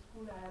my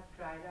school I have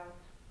tried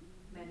out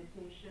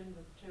meditation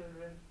with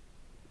children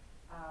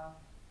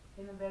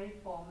in a very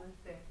formal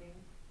setting.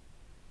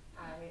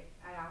 I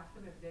asked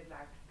them if they'd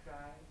like to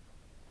try.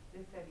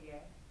 They said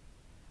yes.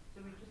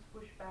 So we just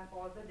push back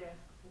all the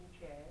desks and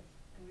chairs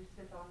and we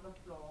sit on the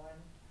floor, and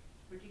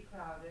it's pretty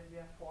crowded.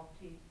 We are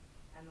 40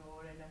 and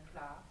more in a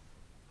class.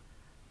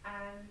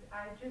 And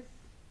I just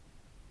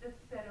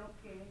said,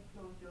 okay,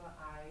 close your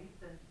eyes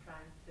and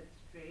try and sit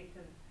straight,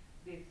 and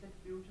they sit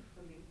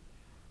beautifully.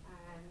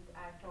 And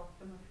I taught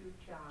them a few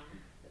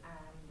chants,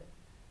 and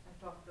I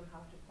taught them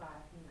how to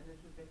quieten a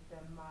little bit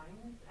their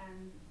minds,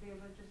 and they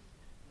were just,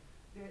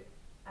 it's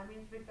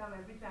become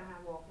every time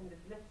I walk in,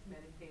 let's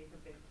meditate a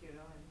bit, you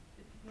know, and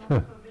it's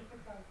not so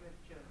difficult with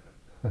children.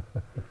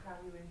 It's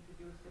how you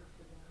introduce it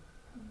to them.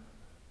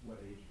 What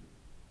age group?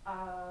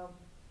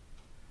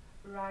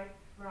 Right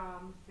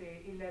from,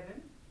 say,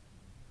 11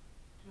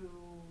 to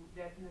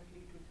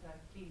definitely to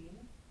 13.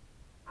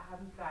 I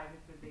haven't tried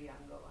it with the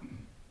younger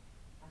ones.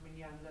 I mean,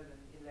 younger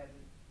than 11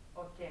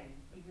 or 10,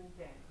 even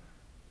 10.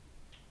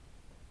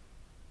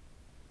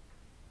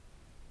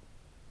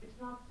 It's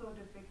not so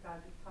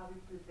difficult. It's how you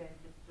present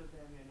it to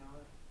them, you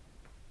know.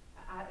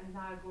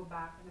 Now I go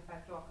back, and if I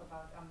talk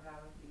about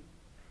Amravati,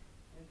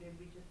 and they'll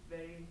be just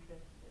very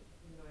interested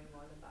in knowing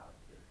all about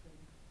it.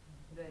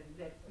 And then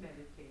let's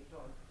meditate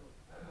also.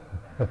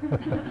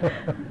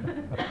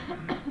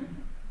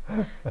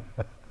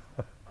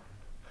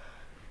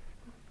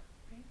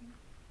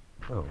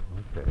 Oh,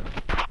 okay.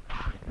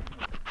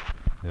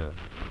 Yeah.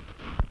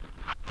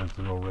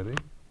 Answer already?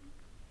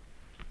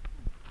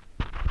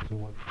 So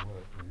what you